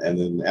game. And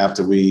then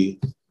after we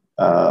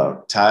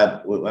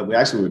tied, we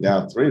actually were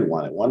down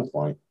 3-1 at one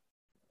point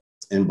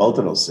in both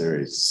of those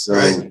series.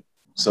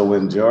 So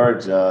when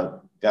George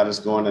got us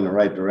going in the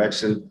right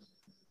direction,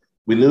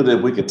 we knew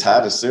that we could tie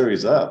the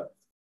series up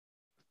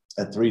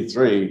at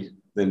 3-3.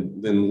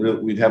 Then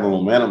we'd have a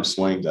momentum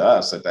swing to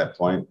us at that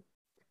point,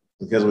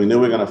 because we knew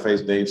we were going to face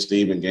Dave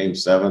Stieb in Game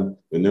 7.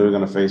 We knew we were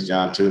going to face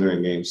John Tudor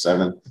in Game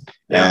 7.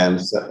 Yeah.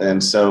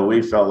 And so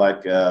we felt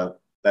like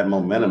that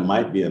momentum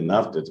might be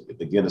enough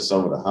to get us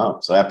over the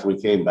hump. So after we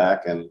came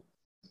back and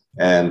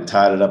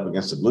tied it up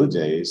against the Blue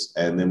Jays,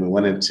 and then we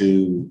went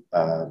into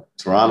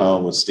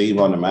Toronto with Steve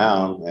on the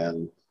mound,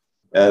 and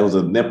it was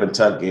a nip and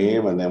tuck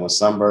game. And then when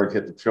Sundberg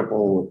hit the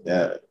triple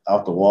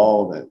off the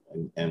wall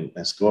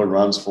and scored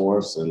runs for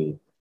us, and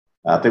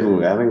I think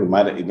we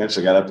might have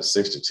eventually got up to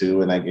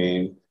 6-2 in that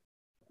game.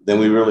 Then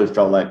we really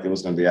felt like it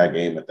was going to be our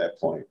game at that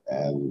point.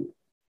 And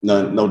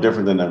no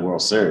different than the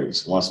World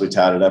Series. Once we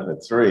tied it up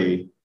at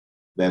 3,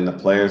 then the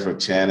players were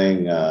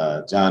chanting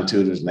John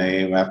Tudor's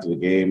name after the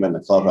game in the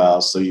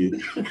clubhouse. So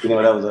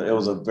it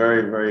was a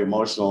very, very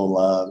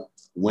emotional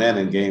win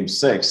in Game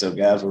 6. So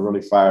guys were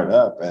really fired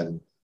up, and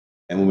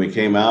when we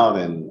came out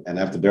and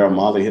after Darryl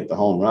Motley hit the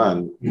home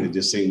run, it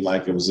just seemed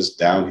like it was just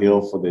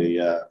downhill for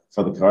the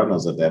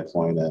Cardinals at that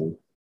point. And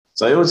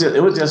so it was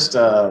just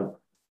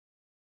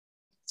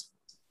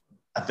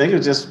I think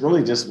it's just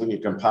really just when you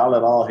compile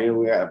it all, here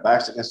we are,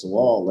 backs against the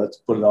wall. Let's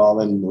put it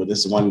all in with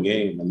this one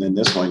game, and then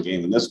this one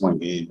game, and this one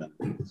game,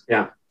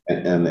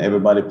 and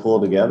everybody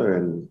pulled together,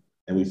 and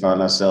we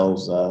found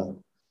ourselves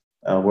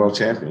world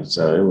champions.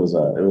 So it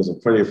was a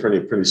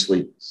pretty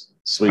sweet.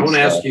 I want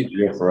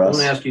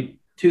to ask you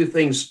two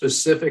things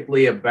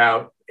specifically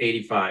about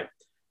 '85.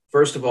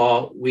 First of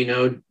all, we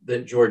know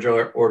that George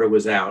Orta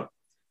was out.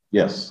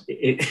 Yes,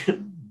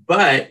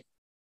 but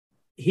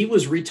he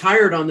was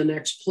retired on the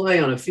next play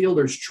on a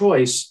fielder's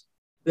choice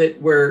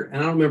and I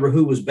don't remember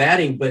who was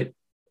batting, but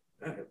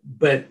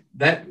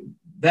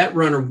that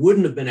runner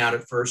wouldn't have been out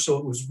at first. So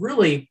it was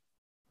really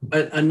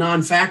a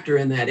non-factor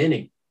in that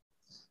inning.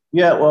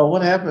 Yeah. Well,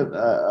 what happened,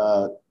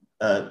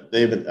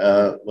 David,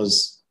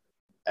 was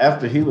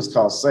after he was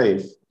called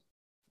safe,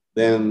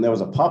 then there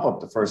was a pop-up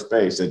to first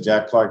base that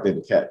Jack Clark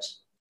didn't catch.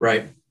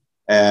 Right.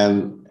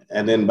 And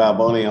then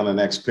Balboni on the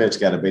next pitch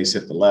got a base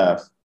hit to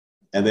left.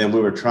 And then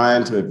we were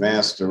trying to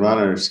advance the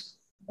runners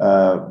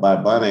by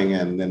bunting,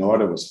 and then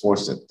Orta was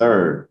forced at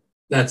third.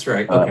 That's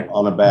right. Okay.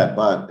 On a bad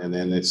bunt, and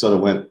then it sort of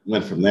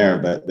went from there.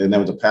 But then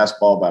there was a pass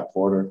ball by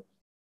Porter,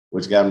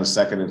 which got him to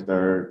second and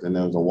third. And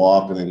there was a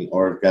walk, and then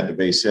Orta got the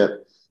base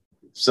hit.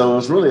 So it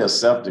was really a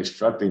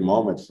self-destructing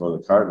moment for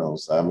the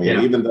Cardinals. I mean,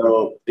 even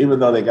though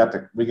we got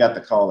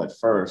the call at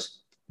first,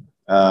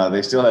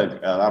 they still had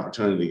an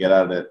opportunity to get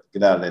out of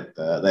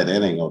that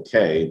inning.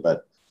 Okay,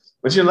 but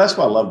that's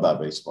what I love about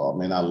baseball. I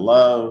mean, I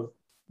love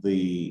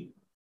the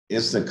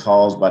instant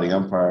calls by the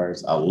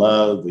umpires. I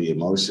love the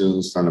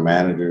emotions from the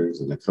managers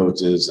and the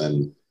coaches.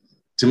 And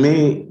to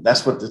me,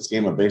 that's what this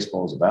game of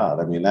baseball is about.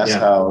 I mean, that's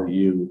how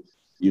you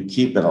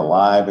keep it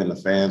alive in the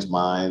fans'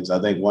 minds.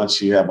 I think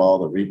once you have all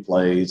the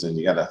replays and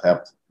you got to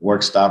have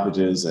work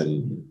stoppages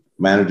and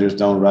managers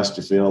don't rush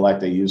to field like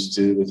they used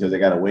to because they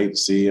got to wait and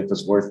see if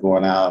it's worth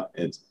going out.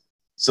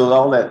 So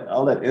all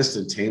that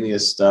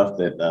instantaneous stuff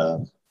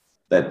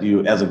that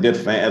you, as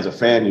a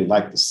fan, you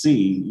like to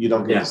see, you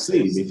don't get to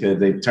see because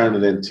they've turned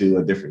it into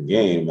a different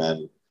game.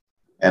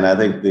 And I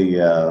think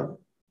the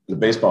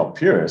baseball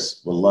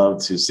purists would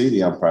love to see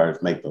the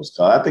umpires make those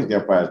calls. I think the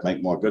umpires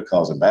make more good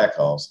calls than bad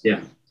calls. Yeah.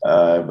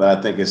 But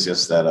I think it's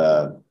just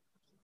that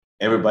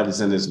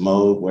everybody's in this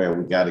mode where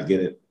we got to get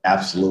it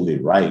absolutely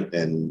right.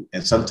 And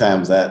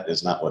sometimes that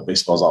is not what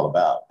baseball is all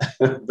about.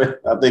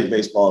 I think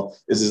baseball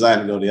is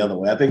designed to go the other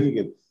way. I think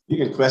you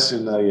can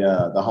question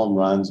the home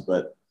runs,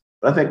 but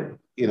I think,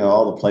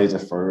 all the plays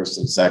at first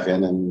and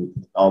second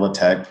and all the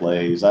tag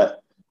plays, I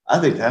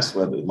think that's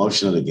what the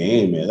emotion of the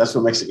game is. That's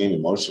what makes the game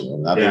emotional.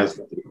 And I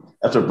think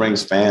that's what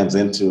brings fans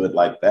into it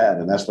like that.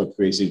 And that's what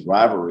creates these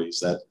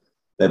rivalries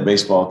that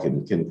baseball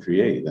can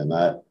create. And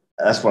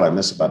that's what I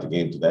miss about the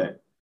game today.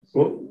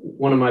 Well,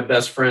 one of my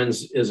best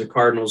friends is a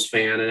Cardinals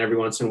fan, and every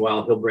once in a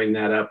while he'll bring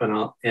that up,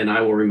 and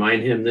I will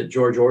remind him that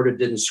George Orta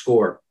didn't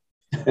score.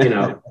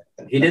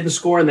 He didn't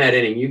score in that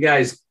inning. You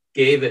guys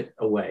gave it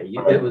away.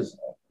 It was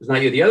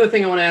not you. The other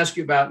thing I want to ask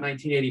you about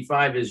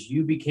 1985 is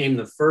you became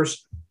the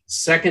first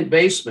second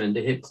baseman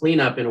to hit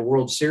cleanup in a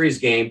World Series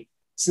game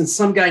since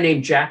some guy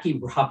named Jackie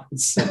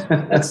Robinson.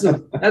 That's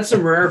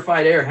some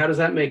rarefied air. How does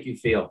that make you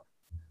feel?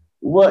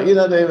 Well,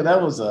 David, that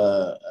was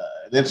an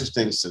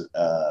interesting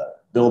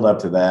build up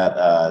to that.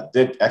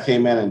 I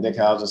came in and Dick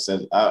Howser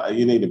said,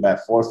 "You need to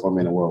bat fourth for me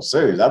in the World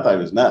Series." I thought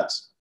he was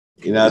nuts.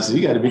 I said,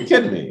 "You got to be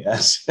kidding me." I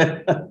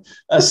said,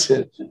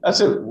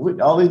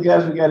 all these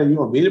guys you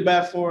want me to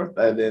bat fourth?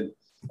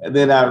 And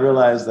then I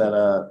realized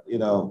that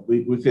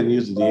we couldn't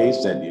use the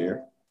DH that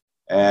year,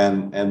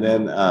 and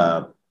then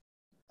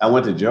I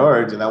went to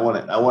George, and I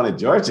wanted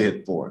George to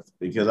hit fourth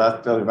because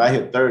I felt if I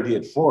hit third, he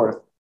hit fourth.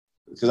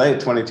 Because I hit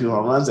 22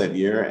 home runs that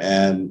year,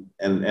 and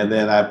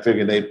then I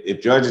figured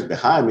if George is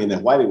behind me,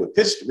 then Whitey would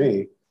pitch to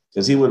me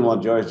because he wouldn't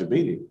want George to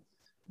beat him.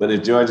 But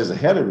if George is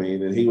ahead of me,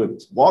 then he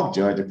would walk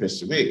George and pitch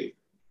to me.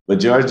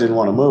 But George didn't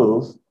want to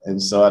move, and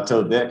so I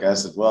told Dick, I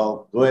said,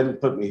 "Well, go ahead and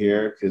put me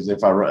here because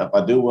if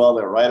I do well,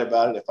 they'll write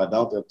about it. If I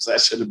don't, I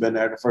should have been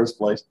there in the first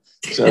place."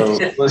 So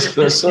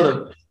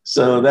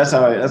so that's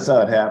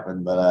how it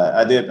happened. But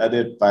I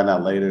did find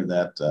out later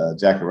that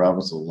Jackie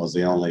Robinson was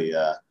the only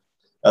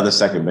other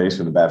second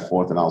baseman to bat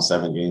fourth in all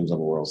 7 games of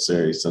the World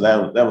Series. So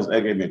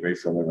that gave me a great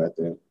feeling right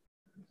there.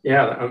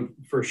 Yeah,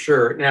 for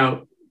sure.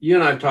 Now, you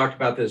and I have talked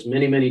about this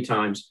many, many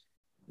times.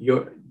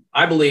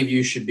 I believe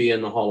you should be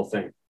in the Hall of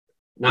Fame,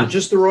 not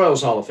just the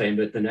Royals Hall of Fame,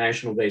 but the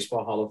National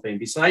Baseball Hall of Fame.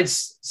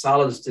 Besides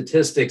solid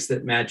statistics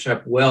that match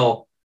up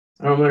well,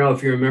 I don't know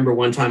if you remember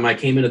one time I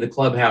came into the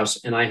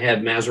clubhouse and I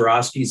had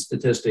Mazeroski's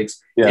statistics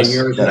and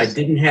yours, and I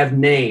didn't have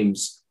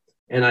names.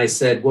 And I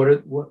said, what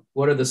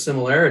are the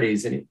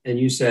similarities? And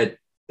you said,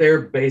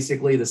 they're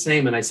basically the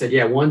same. And I said,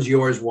 yeah, one's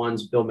yours,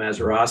 one's Bill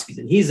Mazeroski's,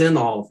 and he's in the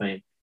Hall of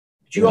Fame.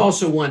 But you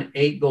also won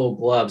 8 Gold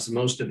Gloves,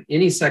 most of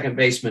any second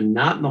baseman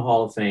not in the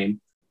Hall of Fame,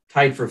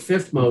 tied for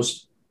 5th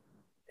most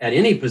at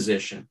any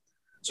position.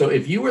 So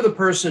if you were the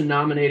person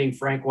nominating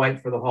Frank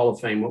White for the Hall of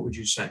Fame, what would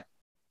you say?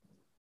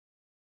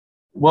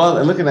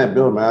 Well, looking at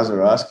Bill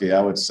Mazeroski,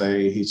 I would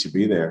say he should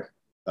be there.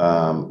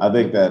 I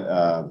think that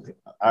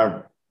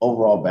our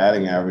overall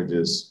batting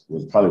averages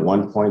was probably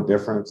 1 point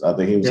difference. I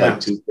think he was like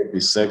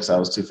 256. I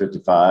was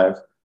 255.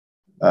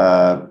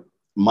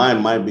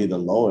 Mine might be the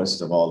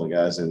lowest of all the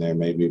guys in there,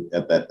 maybe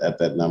at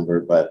that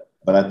number. But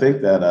I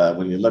think that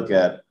when you look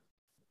at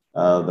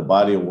the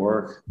body of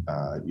work,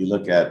 you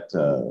look at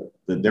the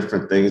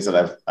different things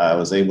that I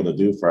was able to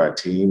do for our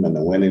team and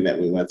the winning that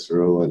we went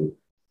through,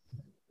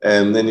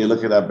 and then you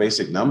look at our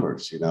basic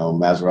numbers. You know,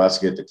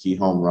 Mazeroski hit the key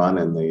home run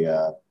in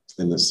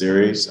the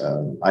series.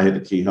 I hit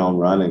the key home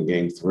run in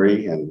Game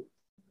 3,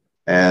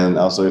 and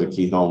also hit a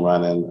key home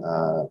run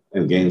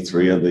in Game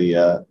 3 of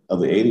the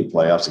 80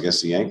 playoffs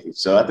against the Yankees.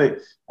 So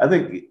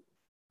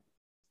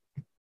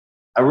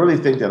I really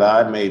think that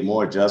I made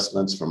more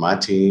adjustments for my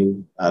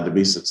team to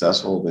be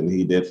successful than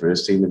he did for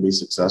his team to be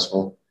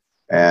successful.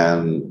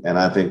 And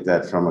I think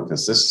that from a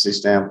consistency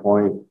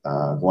standpoint,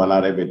 going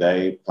out every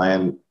day,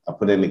 playing, I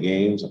put in the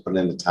games, I put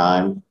in the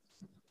time,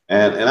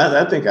 and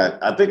I think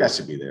I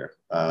should be there.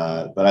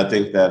 But I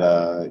think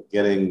that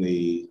getting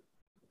the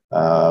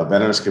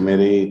Veterans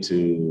Committee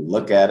to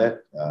look at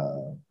it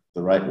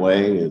the right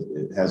way,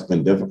 it has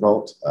been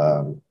difficult.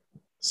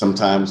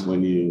 Sometimes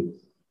when you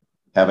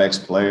have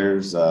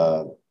ex-players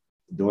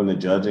doing the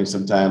judging,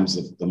 sometimes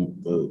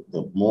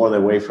the more they're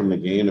away from the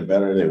game, the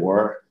better they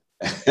were.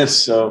 And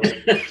so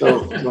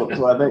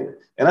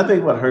I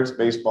think what hurts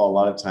baseball a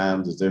lot of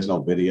times is there's no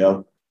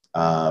video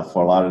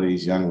for a lot of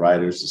these young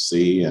writers to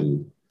see,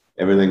 and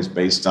everything's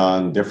based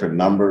on different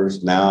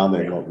numbers now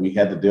than what we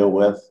had to deal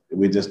with.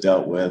 We just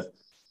dealt with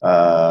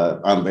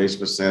on base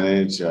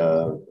percentage,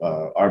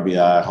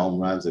 RBI, home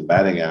runs, and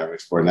batting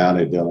average, where now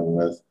they're dealing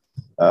with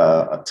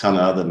a ton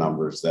of other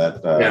numbers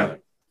that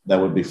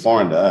would be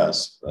foreign to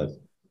us. But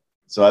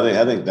so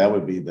I think that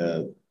would be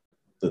the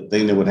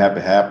thing that would have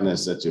to happen,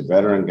 is that your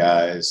veteran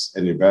guys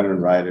and your veteran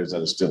writers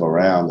that are still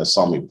around that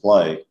saw me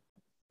play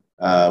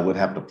would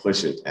have to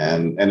push it.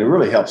 And it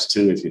really helps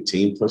too if your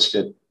team pushed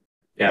it.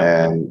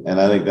 Yeah. And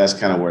I think that's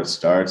kind of where it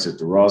starts. If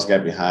the Royals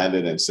got behind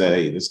it and said,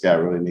 hey, this guy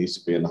really needs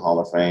to be in the Hall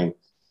of Fame,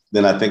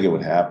 then I think it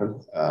would happen.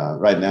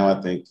 Right now,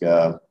 I think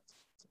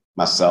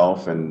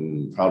myself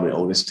and probably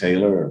Otis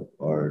Taylor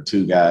or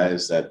two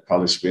guys that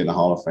probably should be in the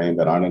Hall of Fame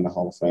that aren't in the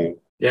Hall of Fame.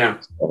 Yeah.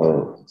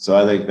 So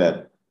I think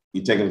that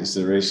you take into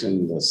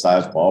consideration the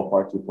size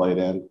ballpark you played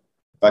in.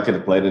 If I could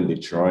have played in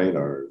Detroit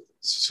or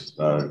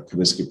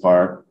Comiskey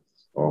Park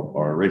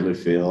or Wrigley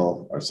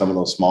Field or some of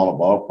those smaller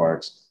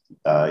ballparks,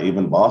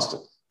 even Boston,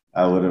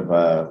 I would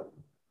have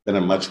been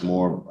a much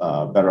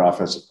more better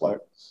offensive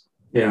player.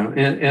 Yeah,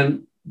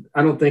 and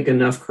I don't think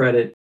enough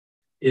credit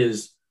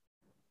is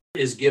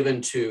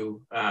given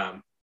to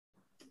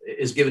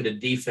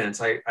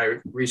defense. I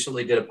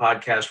recently did a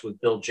podcast with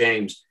Bill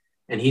James,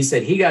 and he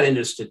said he got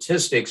into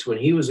statistics when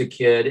he was a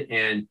kid,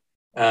 and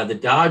the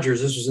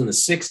Dodgers, this was in the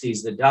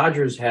 60s, the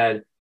Dodgers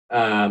had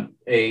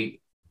a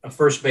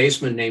first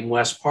baseman named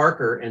Wes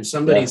Parker, and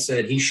somebody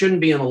said he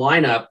shouldn't be in the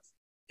lineup.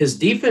 His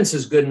defense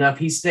is good enough.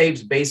 He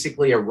saves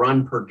basically a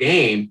run per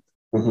game,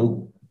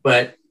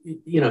 but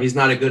he's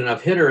not a good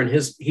enough hitter. And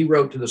he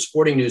wrote to the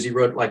Sporting News, he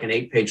wrote like an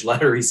 8-page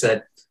letter. He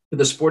said to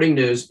the Sporting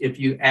News, if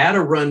you add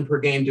a run per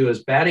game to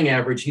his batting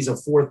average, he's a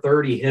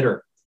 430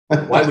 hitter.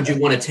 Why would you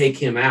want to take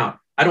him out?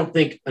 I don't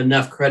think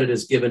enough credit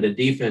is given to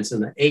defense,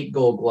 and the 8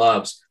 Gold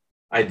Gloves,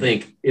 I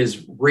think,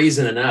 is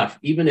reason enough.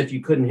 Even if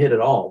you couldn't hit at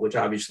all, which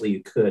obviously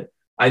you could,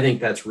 I think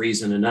that's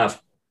reason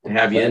enough to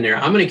have you in there.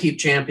 I'm going to keep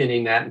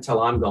championing that until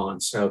I'm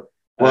gone. So,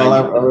 I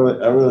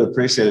really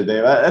appreciate it,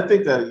 Dave. I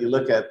think that you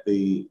look at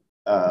the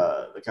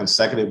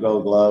consecutive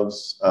Gold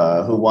Gloves,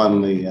 who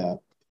won the.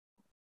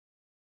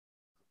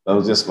 That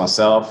was just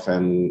myself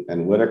and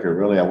Whitaker.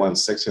 Really, I won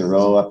 6 in a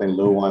row. I think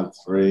Lou won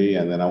 3,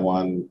 and then I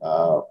won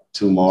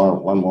 2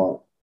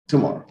 more.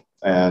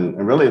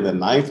 And really, the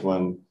 9th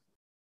one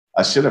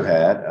I should have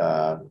had.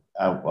 I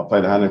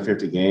played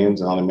 150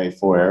 games and only made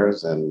 4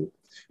 errors. And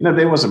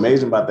Dave, what's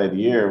amazing about that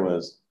year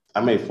was I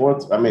made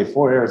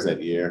 4 errors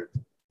that year,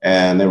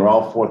 and they were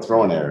all 4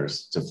 throwing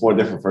errors to 4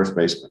 different first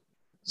basemen.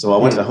 So I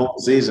went the whole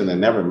season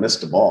and never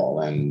missed a ball,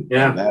 and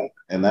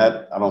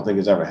that I don't think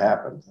has ever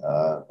happened.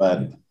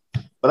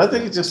 But I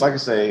think it's just like I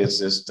say, I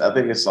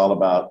think it's all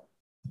about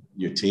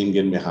your team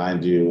getting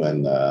behind you,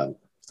 and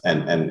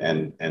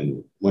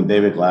when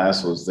David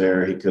Glass was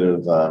there, he could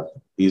have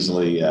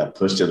easily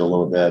pushed it a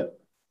little bit,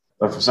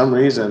 but for some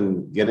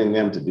reason, getting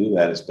them to do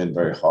that has been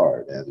very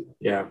hard.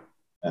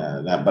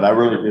 But I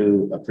really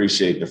do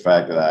appreciate the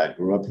fact that I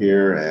grew up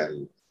here,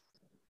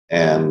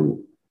 and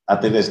I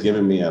think it's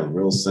given me a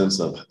real sense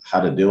of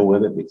how to deal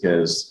with it,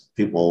 because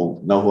people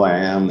know who I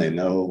am, they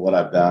know what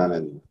I've done,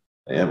 and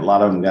a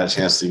lot of them got a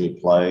chance to see me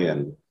play.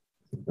 And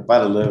if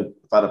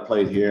I'd have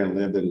played here and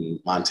lived in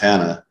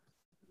Montana,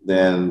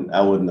 then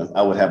I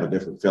would have a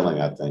different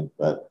feeling, I think.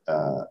 But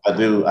I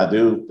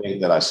do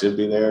think that I should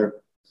be there.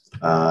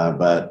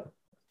 But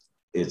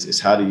it's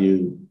how do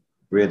you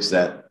bridge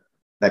that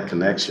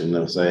connection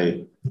of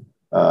say,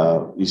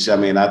 I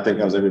mean, I think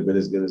I was every bit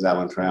as good as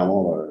Alan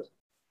Trammell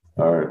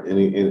or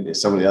any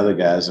some of the other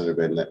guys that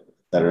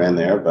are in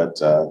there.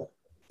 But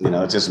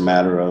it's just a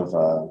matter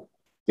of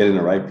getting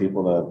the right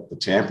people to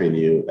champion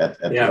you at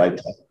the right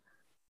time.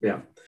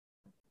 Yeah.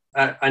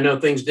 I know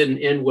things didn't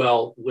end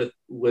well with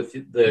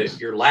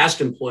your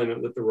last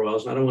employment with the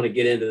Royals, and I don't want to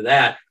get into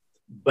that.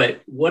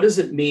 But what does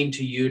it mean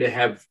to you to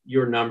have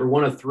your number,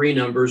 one of three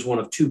numbers, one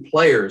of two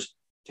players,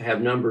 to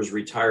have numbers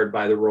retired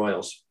by the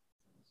Royals?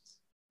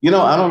 I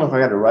don't know if I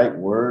got the right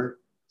word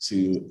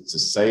to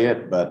say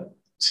it, but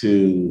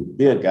to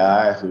be a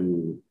guy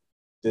who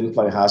didn't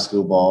play high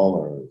school ball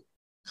or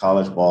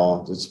college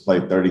ball, just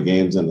played 30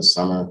 games in the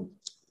summer,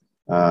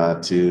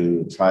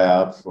 to try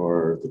out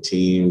for the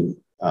team,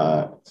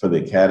 for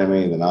the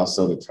academy, and then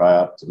also to try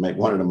out to make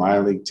one of the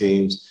minor league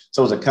teams.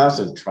 So it was a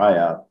constant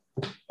tryout.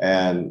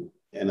 And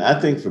I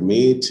think for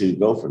me to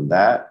go from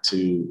that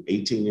to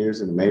 18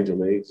 years in the major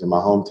leagues in my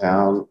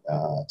hometown,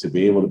 to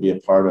be able to be a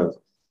part of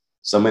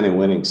so many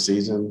winning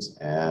seasons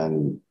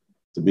and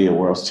to be a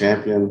world's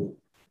champion,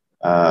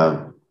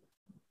 I'm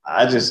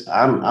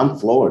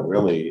floored,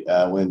 really.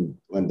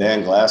 When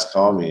Dan Glass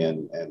called me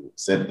and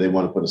said they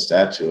want to put a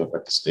statue up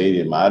at the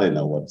stadium, I didn't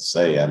know what to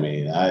say. I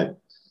mean, I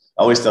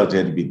always thought you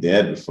had to be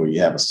dead before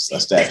you have a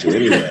statue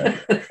anywhere.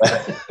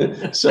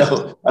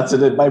 So I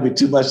said it might be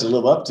too much to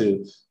live up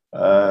to.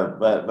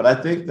 But I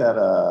think that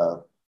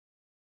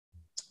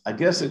I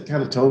guess it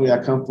kind of told me I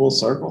come full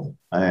circle,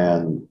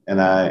 and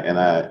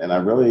I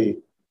really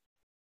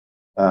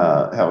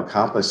have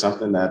accomplished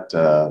something that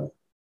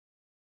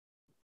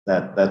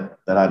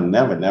I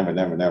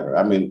never.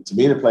 I mean, to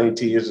me to play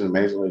 2 years in the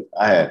major league,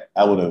 I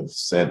would have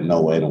said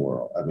no way in the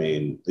world. I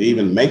mean, to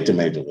even make the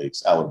major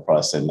leagues, I would have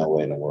probably said no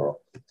way in the world,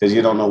 because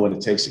you don't know what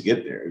it takes to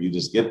get there. You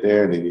just get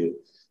there, and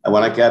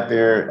when I got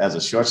there as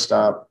a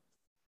shortstop,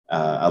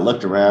 I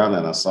looked around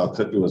and I saw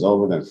Cookie was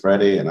over than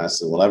Freddie, and I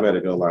said, well, I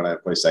better go learn how to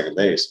play second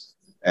base.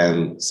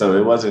 And so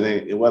it wasn't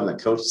a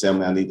coach telling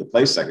me I need to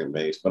play second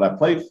base, but I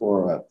played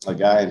for a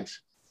guy in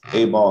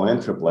A-ball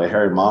and AAA.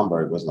 Harry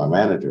Momberg was my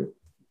manager.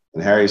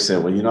 And Harry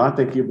said, well, I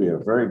think you'd be a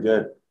very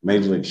good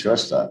major league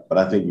shortstop, but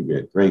I think you'd be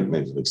a great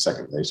major league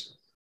second baseman.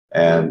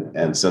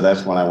 And so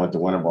that's when I went to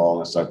winter ball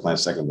and started playing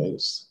second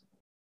base.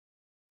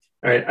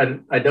 All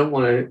right. I don't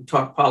want to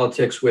talk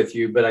politics with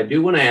you, but I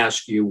do want to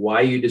ask you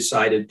why you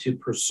decided to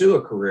pursue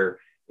a career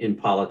in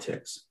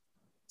politics.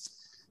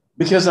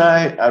 Because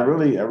I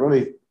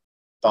really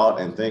thought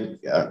and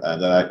think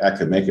that I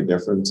could make a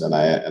difference, and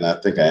I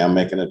think I am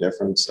making a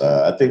difference.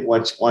 I think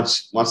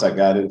once I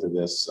got into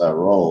this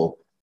role,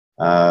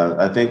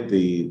 I think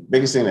the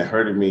biggest thing that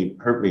hurt me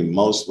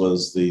most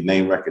was the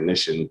name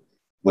recognition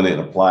when it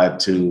applied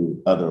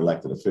to other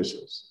elected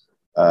officials.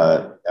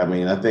 I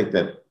mean, I think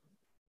that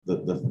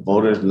the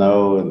voters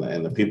know,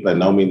 and the people that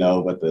know me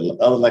know, but the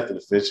other elected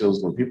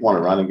officials, when people want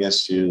to run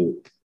against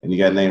you and you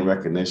got name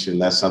recognition,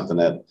 that's something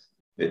that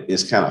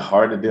is kind of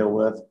hard to deal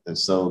with. And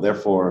so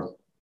therefore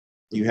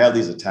you have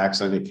these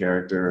attacks on your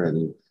character.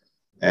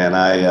 And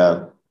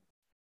I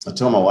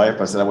told my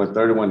wife, I said, I went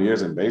 31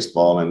 years in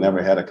baseball and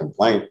never had a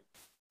complaint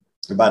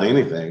about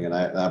anything. And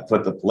I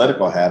put the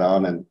political hat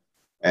on,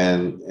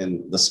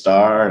 and the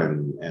Star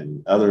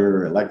and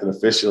other elected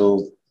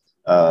officials,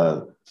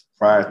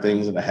 prior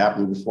things that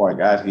happened before I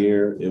got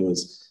here, it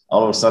was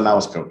all of a sudden I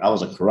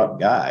was a corrupt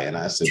guy. And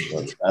I said,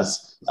 well,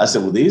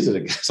 these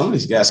are some of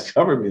these guys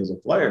covered me as a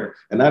player,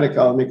 and now they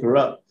call me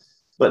corrupt.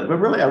 But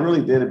really, I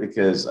really did it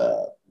because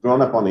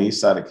growing up on the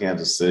east side of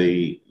Kansas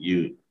City,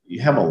 you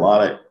have a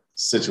lot of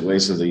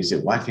situations that you say,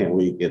 why can't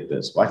we get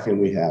this? Why can't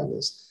we have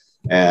this?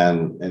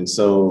 And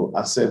so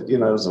I said, it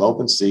was an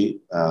open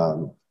seat.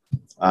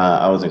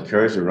 I was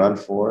encouraged to run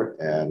for it,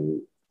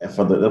 and it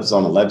was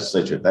on the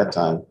legislature at that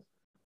time.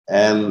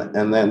 And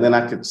then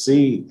I could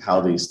see how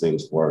these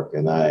things work.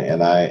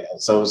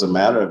 So it was a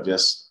matter of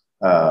just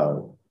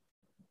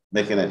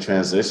making that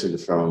transition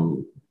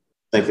from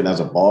thinking as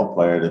a ball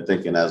player to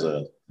thinking as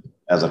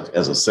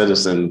a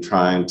citizen,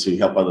 trying to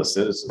help other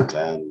citizens.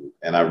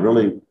 And I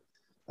really,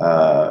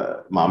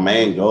 my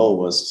main goal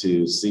was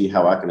to see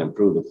how I can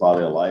improve the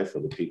quality of life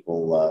for the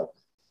people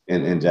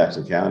in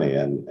Jackson County.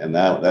 And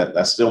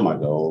that's still my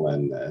goal.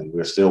 And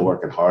we're still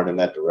working hard in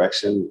that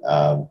direction.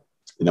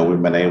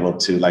 We've been able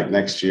to, like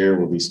next year,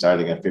 we'll be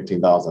starting at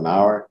 $15 an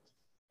hour.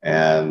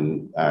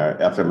 And our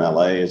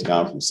FMLA has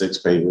gone from 6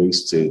 paid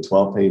weeks to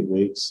 12 paid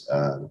weeks.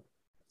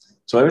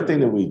 So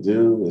everything that we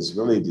do is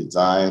really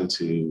designed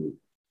to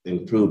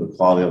improve the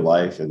quality of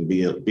life and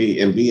be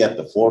at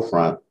the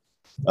forefront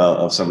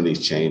of some of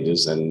these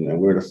changes. And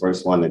we're the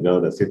first one to go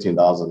to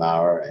 $15 an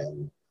hour.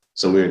 And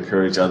so we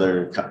encourage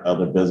other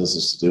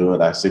businesses to do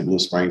it. I see Blue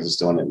Springs is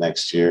doing it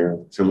next year.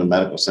 Truman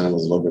Medical Center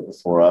was a little bit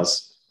before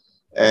us.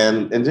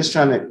 And just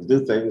trying to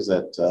do things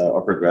that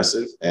are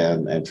progressive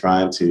and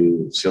trying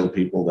to show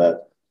people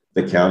that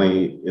the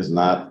county is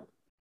not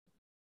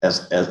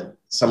as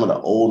some of the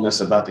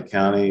oldness about the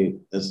county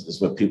is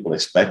what people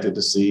expected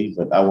to see.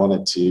 But I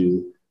wanted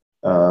to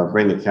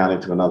bring the county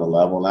to another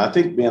level. And I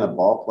think being a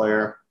ball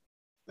player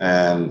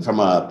And from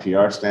a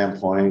PR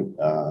standpoint,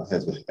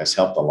 has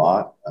helped a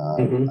lot.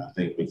 I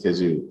think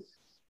because you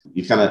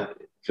kind of,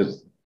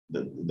 because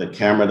the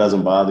camera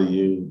doesn't bother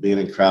you, being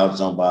in crowds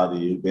don't bother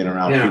you, being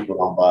around people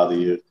don't bother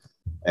you,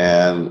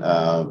 and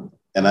I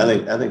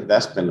think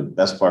that's been the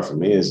best part for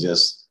me, is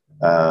just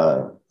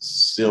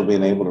still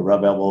being able to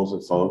rub elbows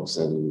with folks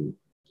and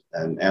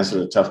answer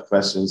the tough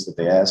questions that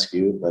they ask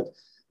you, but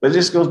it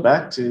just goes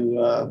back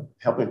to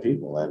helping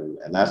people,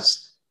 and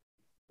that's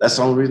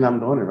the only reason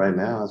I'm doing it right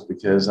now, is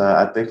because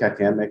I think I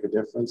can make a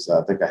difference.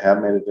 I think I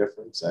have made a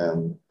difference,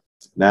 and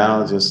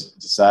now just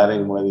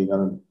deciding whether you're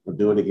going to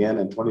do it again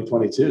in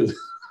 2022.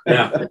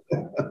 Yeah,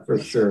 for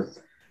sure.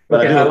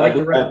 But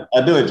okay,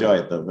 I do enjoy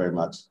it though, very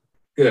much.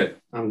 Good.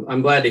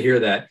 I'm glad to hear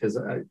that, because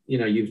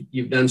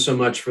you've done so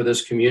much for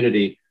this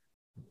community.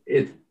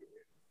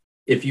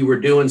 If you were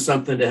doing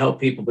something to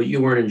help people but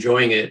you weren't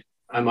enjoying it,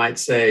 I might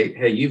say,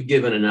 hey, you've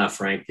given enough,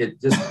 Frank.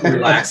 Just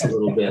relax a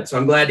little bit. So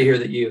I'm glad to hear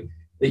that you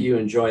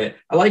enjoy it.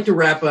 I like to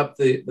wrap up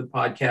the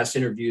podcast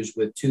interviews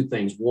with two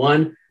things.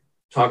 One,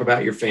 talk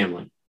about your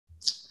family.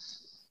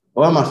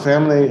 Well, my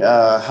family,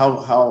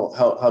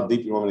 how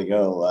deep you want me to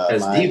go?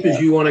 As deep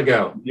as you want to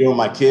go. You know,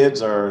 my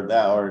kids or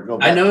go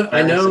back.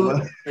 I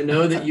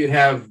know that you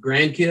have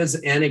grandkids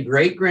and a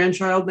great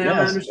grandchild now. Yes,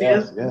 I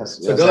understand. Yes.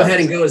 So go ahead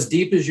and go as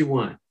deep as you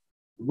want.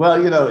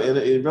 Well,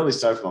 it really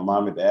starts with my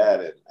mom and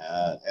dad,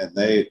 and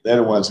they're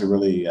the ones who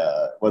really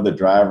were the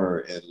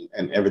driver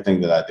in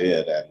everything that I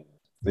did, and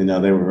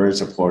they were very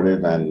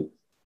supportive, and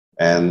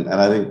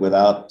I think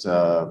without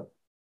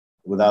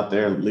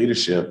their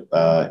leadership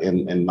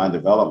in my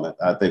development,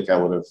 I think I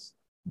would have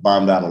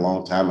bombed out a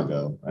long time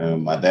ago.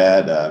 And my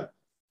dad,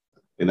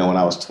 when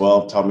I was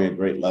 12, taught me a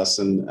great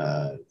lesson.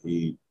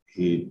 He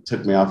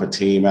took me off a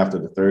team after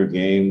the third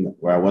game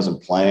where I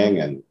wasn't playing,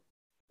 and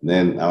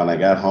then when I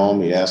got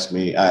home, I asked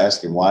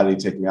him, why did he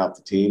take me off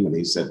the team? And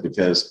he said,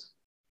 because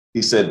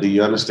he said, do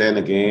you understand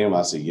the game?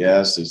 I said,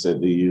 yes. He said,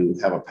 do you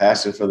have a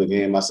passion for the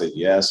game? I said,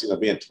 yes.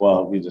 Being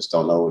 12, you just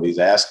don't know what he's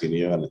asking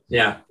you. And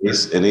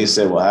he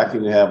said, well, how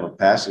can you have a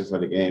passion for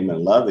the game and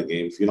love the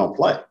game if you don't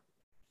play?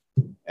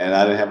 And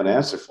I didn't have an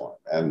answer for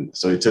him. And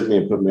so he took me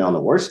and put me on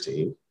the worst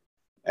team,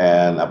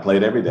 and I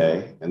played every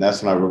day. And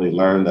that's when I really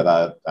learned that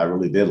I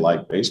really did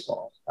like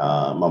baseball.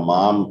 My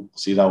mom,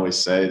 she'd always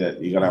say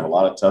that you're going to have a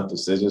lot of tough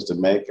decisions to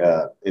make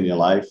in your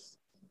life.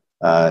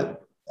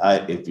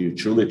 If you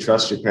truly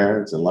trust your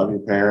parents and love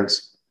your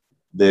parents,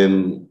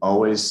 then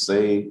always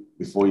say,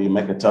 before you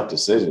make a tough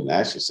decision,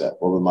 ask yourself,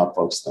 what would my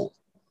folks think?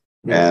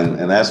 Mm-hmm.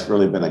 And that's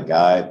really been a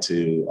guide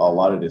to a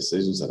lot of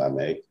decisions that I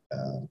make.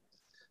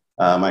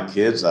 My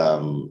kids,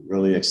 I'm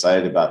really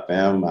excited about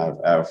them. I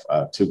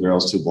have 2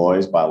 girls, 2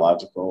 boys,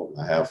 biological.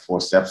 I have 4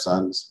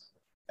 stepsons,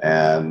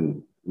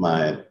 and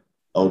my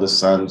oldest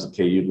son's a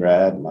KU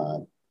grad,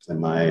 my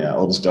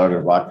oldest daughter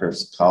at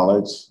Rockhurst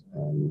College,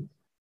 and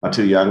my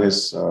 2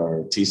 youngest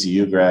are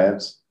TCU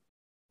grads.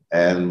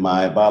 And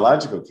my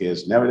biological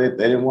kids they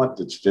didn't want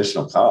the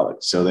traditional college,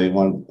 so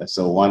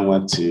one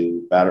went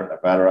to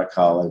Battlerock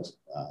College,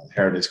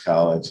 Heritage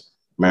College,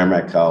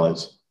 Merrimack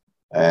College,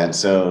 and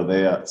so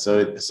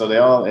they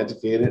all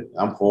educated.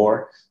 I'm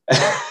poor,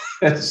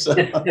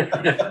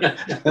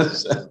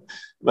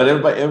 but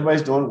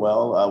everybody's doing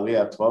well. We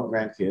have 12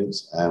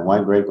 grandkids and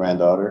 1 great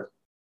granddaughter,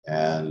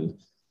 and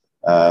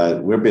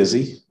we're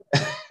busy.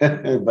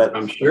 But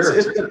I'm sure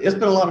it's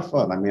been a lot of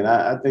fun. I mean,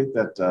 I think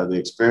that the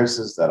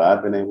experiences that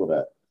I've been able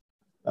to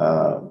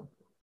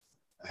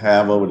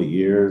have over the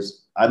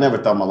years, I never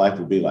thought my life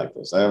would be like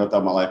this. I never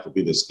thought my life would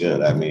be this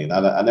good. I mean,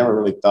 I never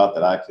really thought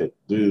that I could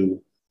do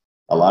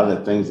a lot of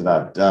the things that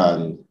I've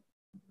done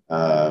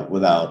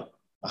without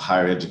a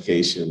higher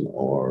education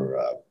or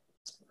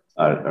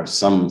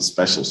some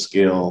special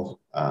skill.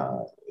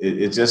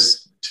 It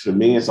just, for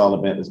me,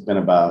 it's been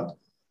about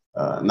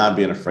not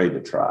being afraid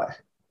to try.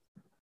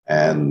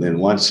 And then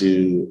once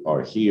you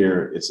are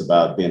here, it's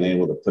about being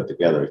able to put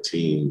together a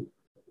team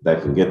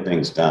that can get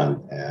things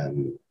done.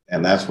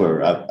 And that's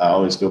where I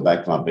always go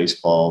back to my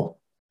baseball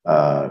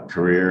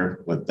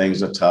career. When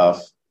things are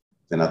tough,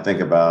 then I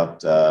think about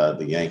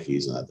the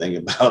Yankees, and I think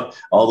about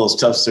all those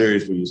tough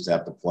series we used to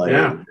have to play.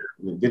 Yeah.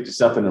 And get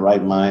yourself in the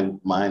right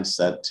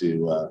mindset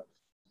to,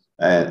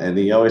 and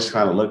you're always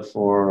trying to look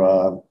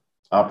for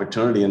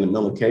opportunity in the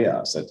middle of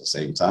chaos at the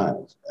same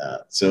time.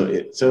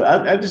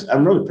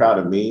 I'm really proud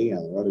of me.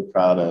 I'm really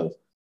proud of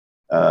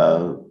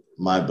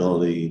my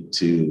ability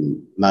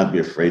to not be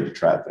afraid to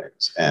try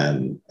things.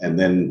 And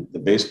then the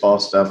baseball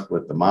stuff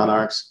with the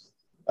Monarchs,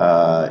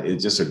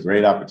 it's just a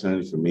great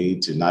opportunity for me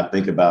to not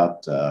think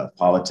about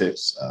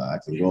politics. I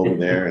can go over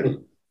there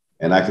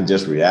and I can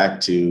just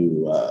react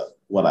to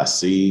what I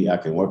see. I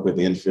can work with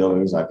the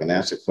infielders. I can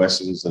answer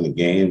questions in the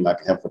game. I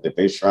can help with the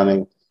base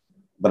running.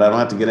 But I don't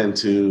have to get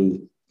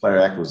into player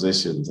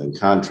acquisitions and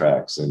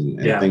contracts and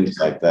things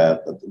like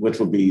that, which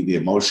would be the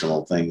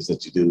emotional things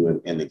that you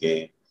do in the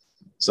game.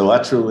 So I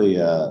truly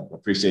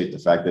appreciate the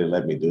fact that they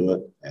let me do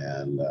it.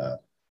 And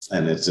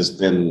it's just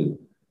been,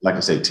 like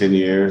I say, 10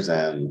 years.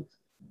 And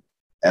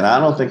I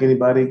don't think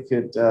anybody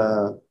could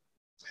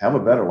have a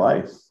better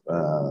life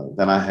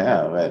than I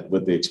have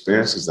with the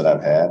experiences that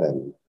I've had,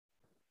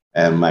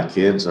 and my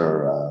kids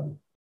are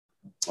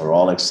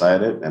all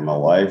excited, and my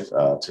wife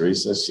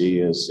Teresa, she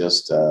is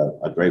just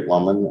a great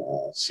woman.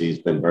 She's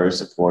been very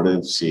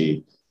supportive.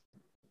 She's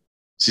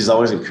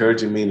always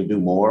encouraging me to do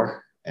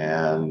more,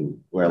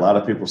 and where a lot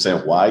of people say,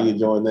 "Why are you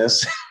doing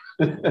this?"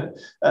 But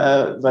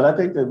I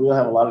think that we'll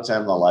have a lot of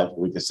time in our life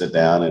where we can sit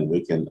down and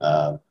we can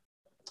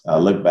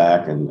look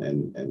back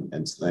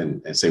and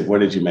say, where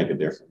did you make a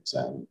difference?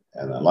 And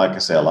like I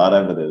say, a lot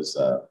of it is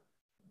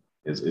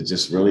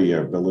just really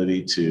your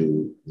ability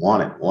to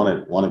want to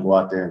go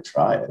out there and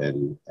try it,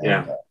 and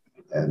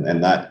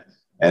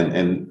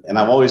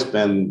I've always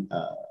been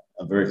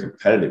a very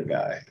competitive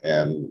guy,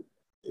 and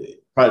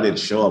probably didn't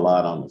show a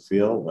lot on the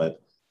field,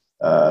 but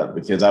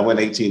because I went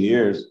 18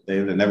 years,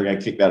 David, and never got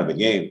kicked out of a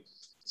game.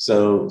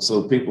 So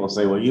people will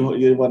say, well,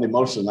 you weren't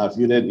emotional enough.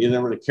 You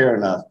didn't really care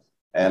enough.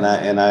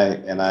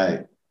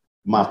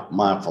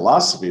 My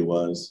philosophy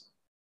was,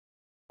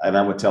 and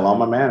I would tell all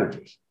my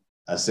managers,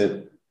 I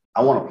said,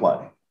 I want to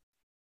play.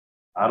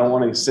 I don't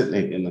want to sit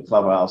in the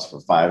clubhouse for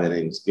 5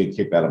 innings, get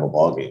kicked out of a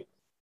ball game.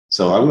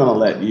 So I'm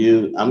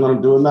going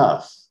to do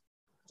enough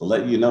to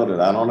let you know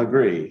that I don't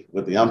agree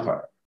with the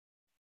umpire.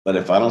 But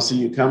if I don't see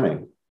you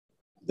coming,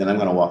 then I'm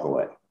going to walk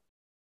away.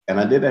 And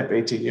I did that for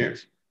 18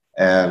 years.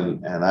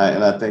 And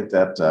I think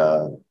that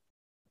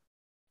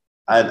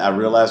I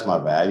realized my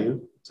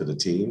value to the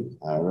team.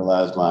 I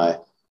realized my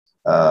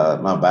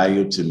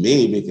value to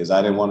me, because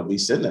I didn't want to be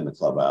sitting in the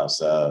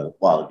clubhouse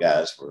while the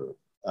guys were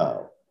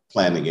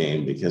playing the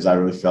game, because I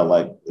really felt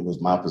like it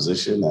was my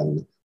position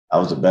and I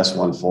was the best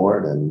one for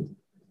it. And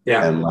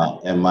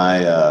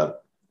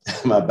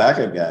my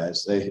backup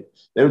guys, they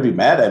would be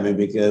mad at me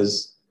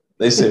because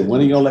they said,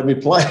 when are you going to let me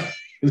play?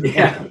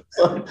 Yeah.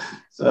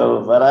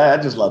 But I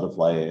just love to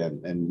play,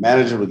 and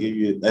manager will give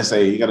you, they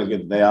say, you're going to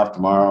get the day off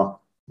tomorrow.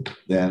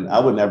 Then I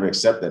would never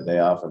accept that day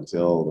off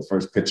until the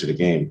first pitch of the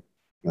game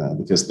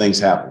because things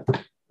happen.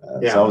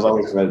 So I was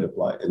always ready to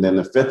play. And then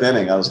the 5th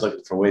inning, I was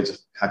looking for ways of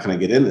how can I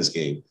get in this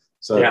game?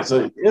 So I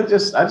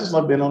just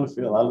love being on the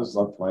field. I just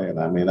love playing.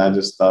 I mean, I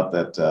just thought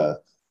that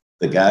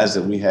the guys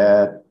that we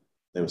had,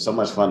 they were so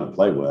much fun to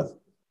play with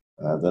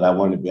that I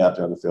wanted to be out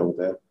there on the field with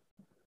them.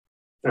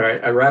 All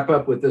right. I wrap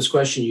up with this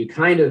question. You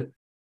kind of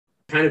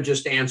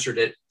just answered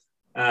it.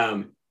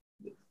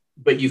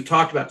 But you've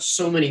talked about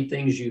so many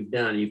things you've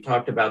done. You've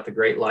talked about the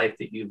great life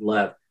that you've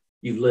lived.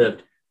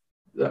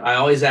 I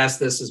always ask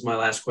this as my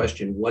last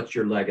question. What's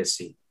your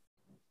legacy?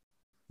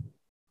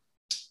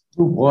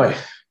 Oh boy.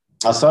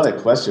 I saw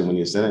that question when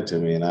you sent it to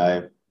me, and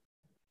I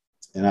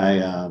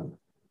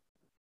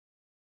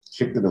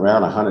kicked it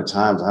around 100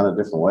 times, 100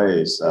 different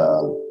ways.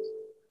 I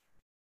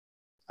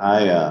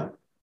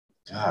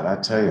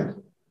tell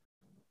you,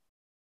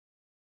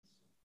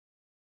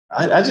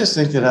 I just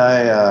think that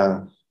I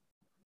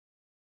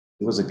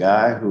was a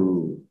guy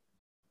who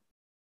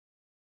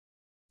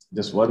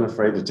just wasn't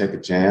afraid to take a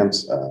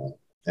chance,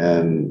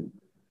 and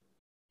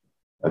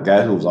a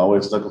guy who was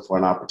always looking for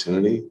an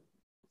opportunity.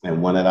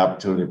 And when that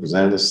opportunity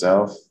presented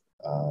itself,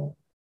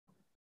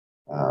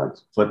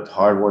 put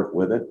hard work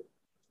with it,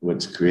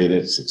 which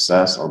created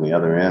success on the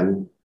other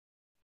end.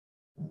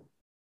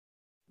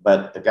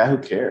 But a guy who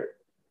cared,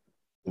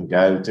 a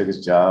guy who took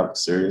his job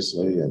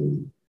seriously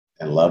and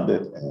loved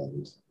it.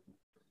 And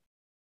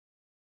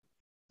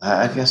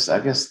I guess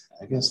that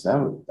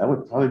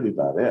would probably be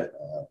about it.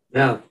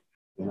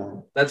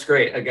 That's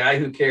great. A guy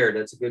who cared.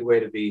 That's a good way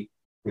to be.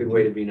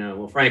 Way to be known.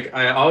 Well, Frank,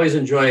 I always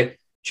enjoy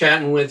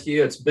chatting with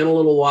you. It's been a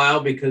little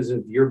while because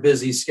of your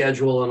busy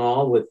schedule and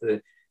all with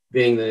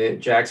being the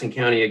Jackson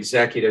County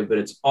executive, but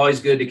it's always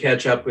good to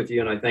catch up with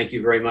you. And I thank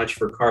you very much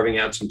for carving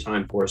out some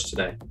time for us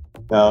today.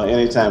 No,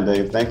 anytime,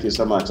 Dave. Thank you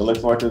so much. I look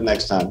forward to the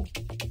next time.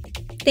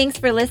 Thanks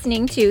for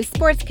listening to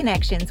Sports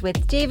Connections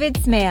with David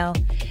Smale.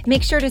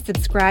 Make sure to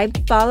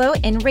subscribe, follow,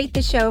 and rate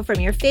the show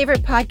from your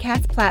favorite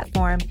podcast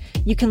platform.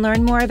 You can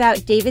learn more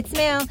about David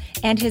Smale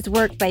and his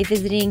work by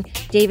visiting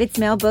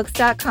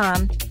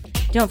davidsmalebooks.com.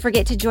 Don't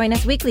forget to join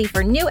us weekly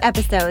for new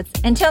episodes.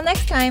 Until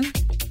next time.